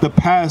 Right. The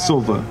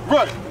Passover.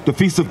 Right. The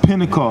Feast of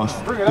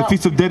Pentecost. The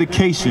Feast of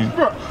Dedication.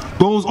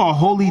 Those are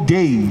holy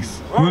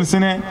days. You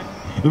understand that?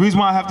 The reason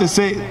why I have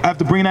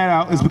to bring that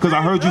out is because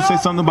I heard you say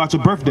something about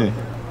your birthday.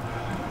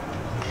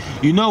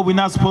 You know we're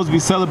not supposed to be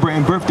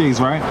celebrating birthdays,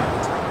 right?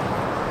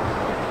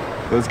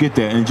 Let's get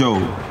that in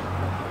Job.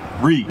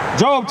 Read.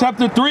 Job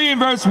chapter 3 and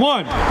verse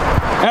 1.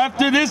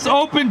 After this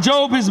opened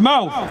Job his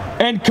mouth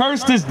and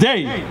cursed his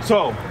day.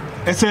 So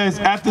it says,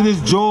 after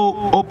this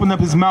Job opened up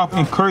his mouth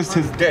and cursed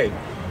his day.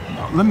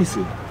 Let me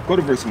see. Go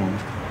to verse 1.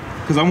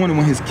 Because I wonder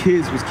when his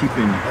kids was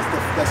keeping it.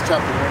 That's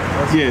chapter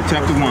 1. Yeah,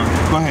 chapter 1.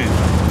 Go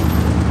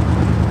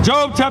ahead.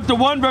 Job chapter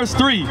 1 verse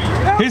 3.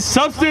 His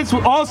substance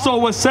also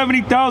was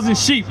 70,000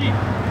 sheep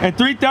and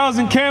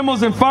 3,000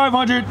 camels and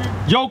 500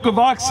 yoke of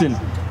oxen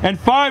and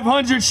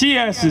 500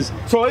 she-asses.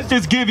 So it's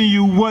just giving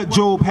you what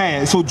Job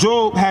had. So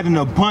Job had an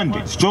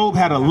abundance. Job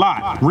had a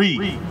lot.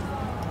 Read.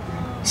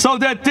 So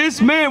that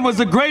this man was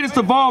the greatest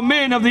of all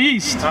men of the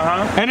East.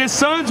 And his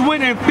sons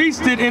went and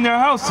feasted in their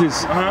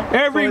houses.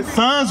 So his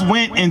sons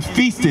went and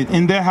feasted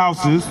in their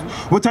houses.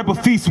 What type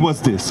of feast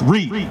was this?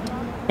 Read.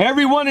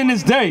 Everyone in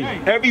his day.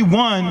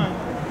 Everyone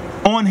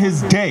on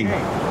his day.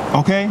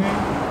 Okay?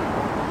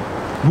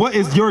 What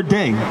is your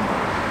day?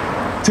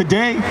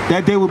 Today,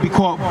 that day would be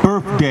called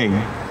birthday.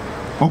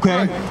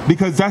 Okay?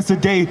 Because that's the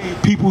day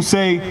people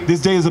say, this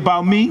day is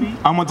about me.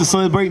 I want to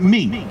celebrate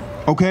me.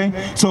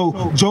 Okay?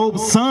 So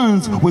Job's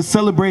sons were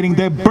celebrating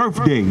their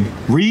birthday.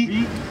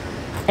 Read.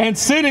 And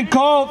sent and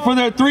called for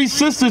their 3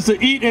 sisters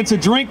to eat and to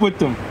drink with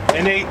them.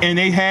 And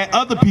they had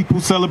other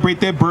people celebrate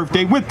their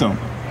birthday with them.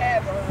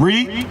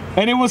 Read.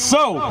 And it was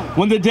so,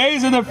 when the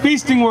days of their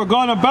feasting were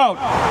gone about,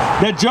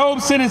 that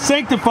Job sent and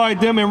sanctified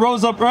them and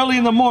rose up early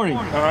in the morning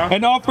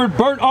and offered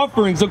burnt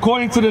offerings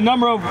according to the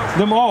number of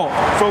them all.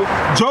 So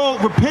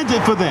Job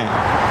repented for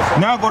that.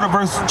 Now go to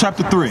verse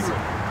chapter 3.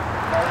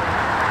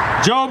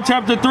 Job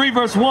chapter 3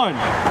 verse 1.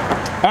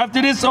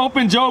 After this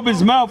opened Job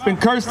his mouth and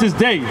cursed his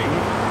day.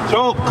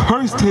 Job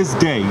cursed his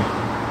day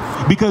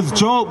because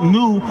Job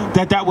knew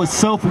that that was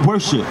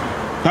self-worship.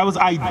 That was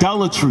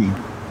idolatry.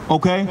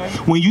 Okay?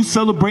 When you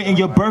celebrating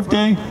your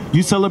birthday,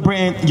 you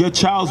celebrating your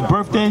child's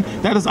birthday,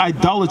 that is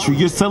idolatry.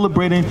 You're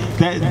celebrating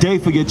that day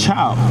for your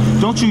child.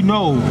 Don't you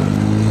know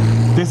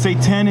the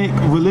satanic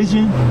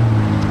religion?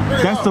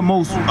 That's the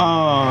most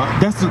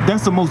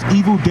that's the most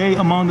evil day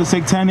among the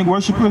satanic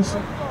worshipers.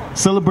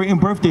 Celebrating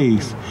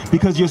birthdays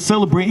because you're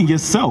celebrating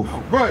yourself.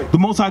 Right. The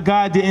Most High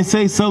God didn't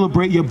say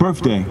celebrate your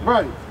birthday.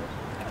 Right.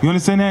 You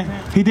understand that?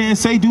 He didn't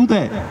say do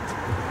that.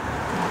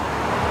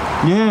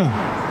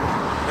 Yeah.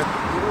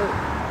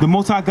 The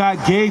Most High God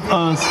gave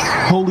us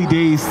holy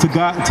days to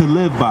God to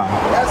live by.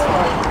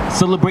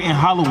 Celebrating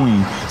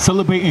Halloween,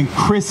 celebrating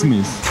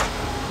Christmas.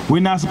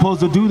 We're not supposed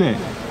to do that.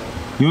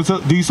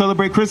 Do you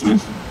celebrate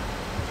Christmas?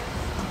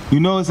 You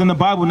know it's in the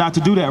Bible not to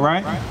do that,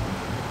 right?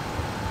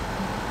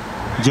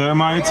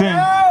 Jeremiah 10.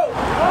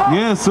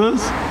 Yeah,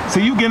 sis. So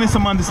you getting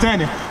some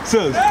understanding.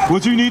 Sis,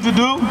 what you need to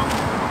do?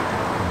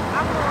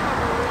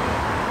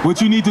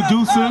 What you need to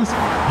do, sis?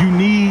 You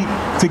need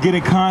to get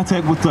in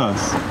contact with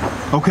us.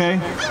 Okay?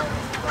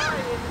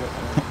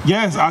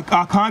 Yes,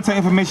 our contact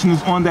information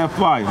is on that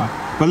flyer.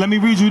 But let me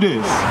read you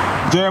this.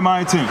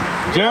 Jeremiah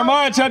 10.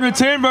 Jeremiah chapter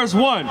 10 verse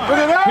 1.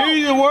 Hear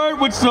ye the word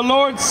which the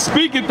Lord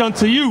speaketh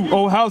unto you,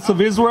 O house of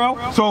Israel.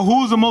 So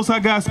who's the Most High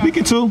God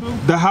speaking to?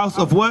 The house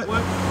of what?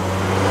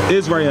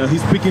 Israel.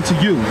 He's speaking to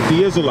you,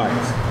 the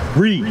Israelites.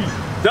 Read.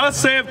 Thus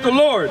saith the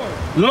Lord,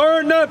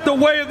 learn not the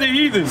way of the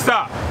heathen.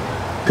 Stop.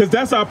 Because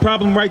that's our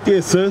problem right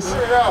there, sis.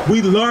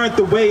 We learned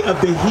the way of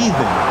the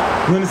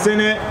heathen. You understand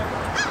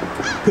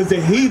that? Because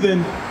the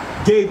heathen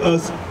gave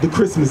us the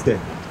Christmas day.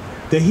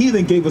 The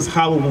heathen gave us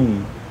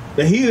Halloween.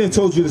 The heathen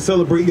told you to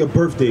celebrate your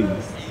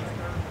birthdays.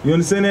 You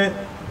understand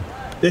that?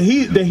 The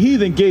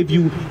heathen gave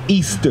you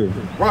Easter.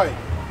 Right.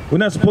 We're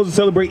not supposed to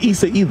celebrate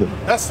Easter either.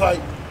 That's like.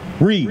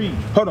 Read.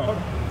 Hold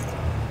on.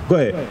 Go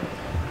ahead.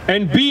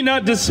 And be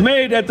not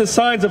dismayed at the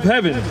signs of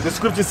heaven. The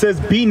scripture says,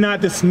 be not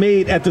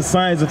dismayed at the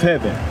signs of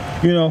heaven.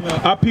 You know,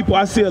 our people,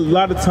 I see a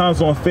lot of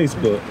times on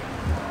Facebook,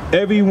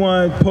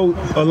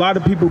 a lot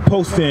of people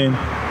posting,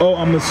 oh,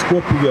 I'm a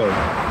Scorpio.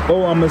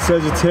 Oh, I'm a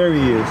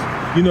Sagittarius.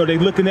 You know, they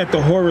looking at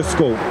the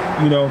horoscope.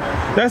 You know,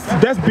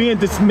 that's being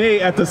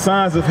dismayed at the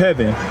signs of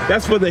heaven.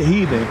 That's for the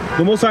heathen.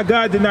 The Most High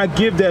God did not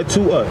give that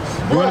to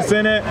us. You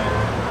understand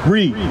that?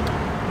 Read.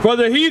 For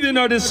the heathen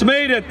are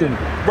dismayed at them.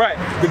 Right.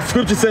 The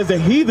scripture says the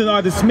heathen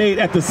are dismayed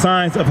at the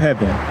signs of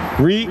heaven.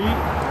 Read.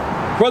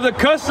 For the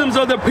customs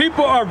of the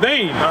people are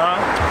vain.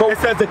 It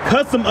says the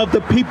custom of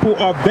the people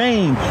are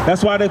vain.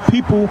 That's why the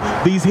people,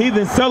 these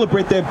heathens,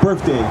 celebrate their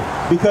birthday,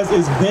 because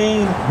it's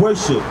vain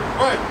worship.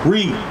 Right.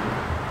 Read.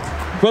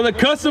 For the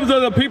customs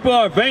of the people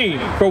are vain.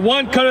 For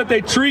one cutteth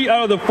a tree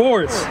out of the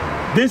forest.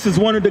 This is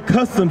one of the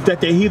customs that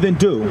the heathen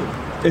do.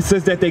 It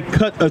says that they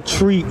cut a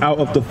tree out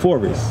of the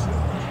forest.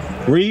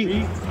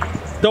 Read.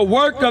 The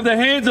work of the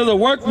hands of the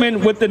workmen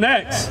with an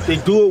axe. They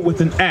do it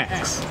with an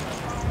axe.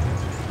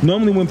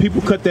 Normally when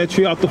people cut that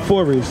tree out the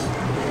forest,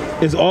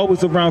 it's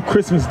always around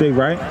Christmas Day,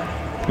 right?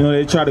 You know,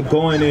 they try to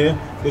go in there,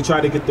 they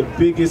try to get the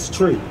biggest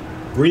tree.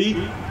 Read.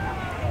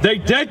 They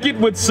deck it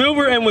with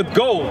silver and with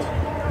gold.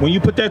 When you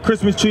put that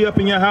Christmas tree up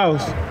in your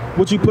house,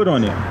 what you put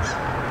on it?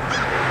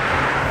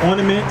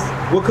 Ornaments.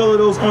 What color are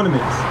those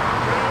ornaments?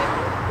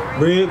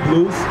 Red,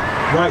 blue,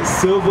 white,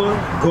 silver,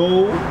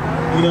 gold,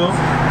 you know?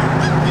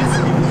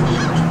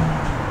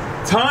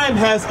 Time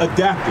has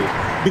adapted,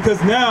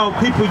 because now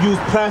people use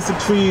plastic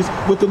trees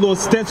with the little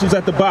stencils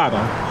at the bottom.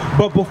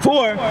 But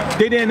before,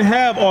 they didn't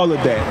have all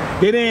of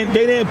that. They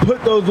didn't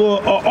put those little,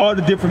 all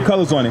the different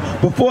colors on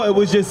it. Before, it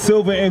was just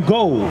silver and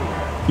gold.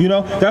 You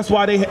know, that's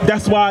why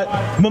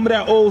remember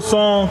that old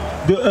song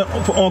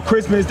on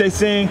Christmas, they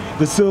sing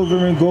the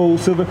silver and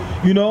gold, silver,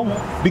 you know,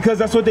 because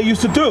that's what they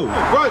used to do.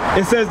 Right.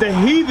 It says the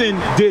heathen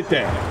did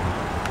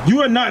that.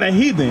 You are not a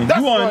heathen,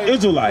 That's you are right. an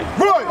Israelite.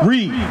 Right.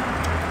 Read.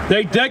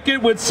 They deck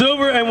it with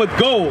silver and with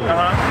gold.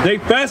 They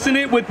fasten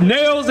it with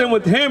nails and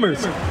with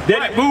hammers.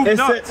 That it move It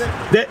not.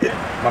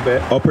 my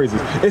bad. All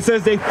praises. It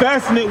says they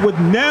fasten it with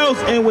nails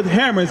and with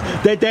hammers,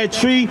 that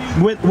tree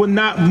would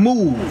not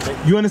move.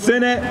 You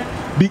understand that?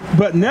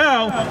 But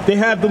now they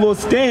have the little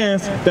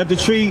stands that the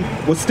tree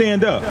would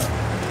stand up.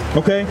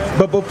 Okay?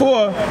 But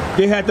before,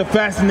 they had to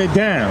fasten it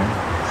down.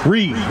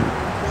 Read.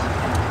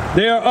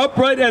 They are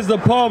upright as the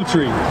palm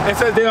tree. It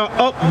says they are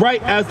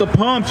upright as the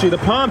palm tree. The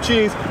palm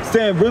trees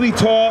stand really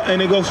tall and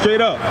they go straight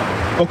up.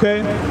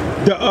 Okay?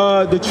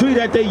 The tree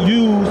that they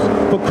use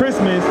for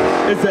Christmas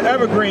is the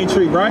evergreen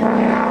tree, right?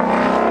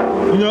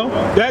 You know,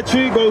 that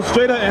tree goes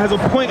straight up and has a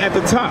point at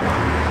the top.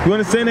 You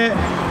understand that?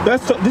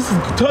 This is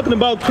talking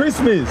about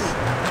Christmas.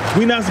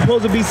 We're not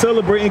supposed to be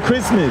celebrating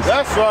Christmas.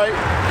 That's right.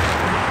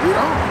 We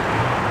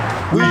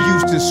don't. We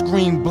used to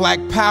scream Black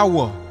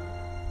Power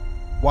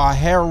while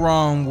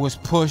Heron was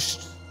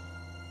pushed.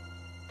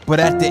 But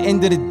at the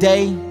end of the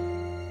day,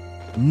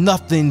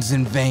 nothing's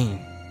in vain.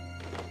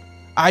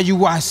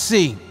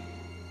 IUIC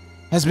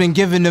has been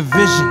given a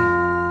vision.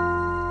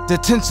 The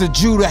tents of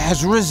Judah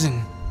has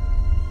risen.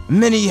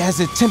 Many has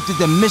attempted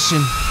the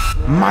mission.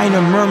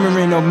 Minor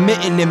murmuring,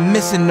 omitting, and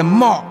missing the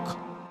mark.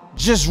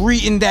 Just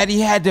reading that he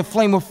had the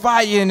flame of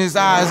fire in his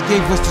eyes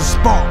gave us the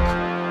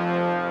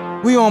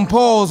spark. We on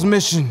Paul's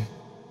mission.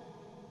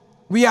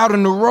 We out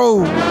on the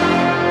road.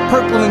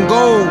 Purple and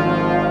gold,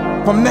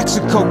 from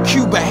Mexico,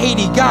 Cuba,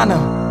 Haiti,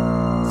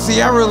 Ghana,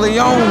 Sierra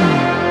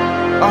Leone.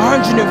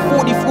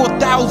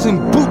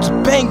 144,000 boots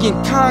banging,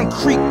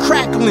 concrete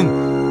crackling.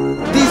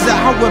 These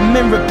are our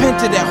men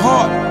repented at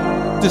heart.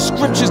 The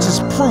scriptures is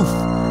proof.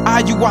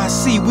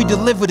 IUIC, we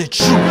deliver the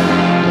truth.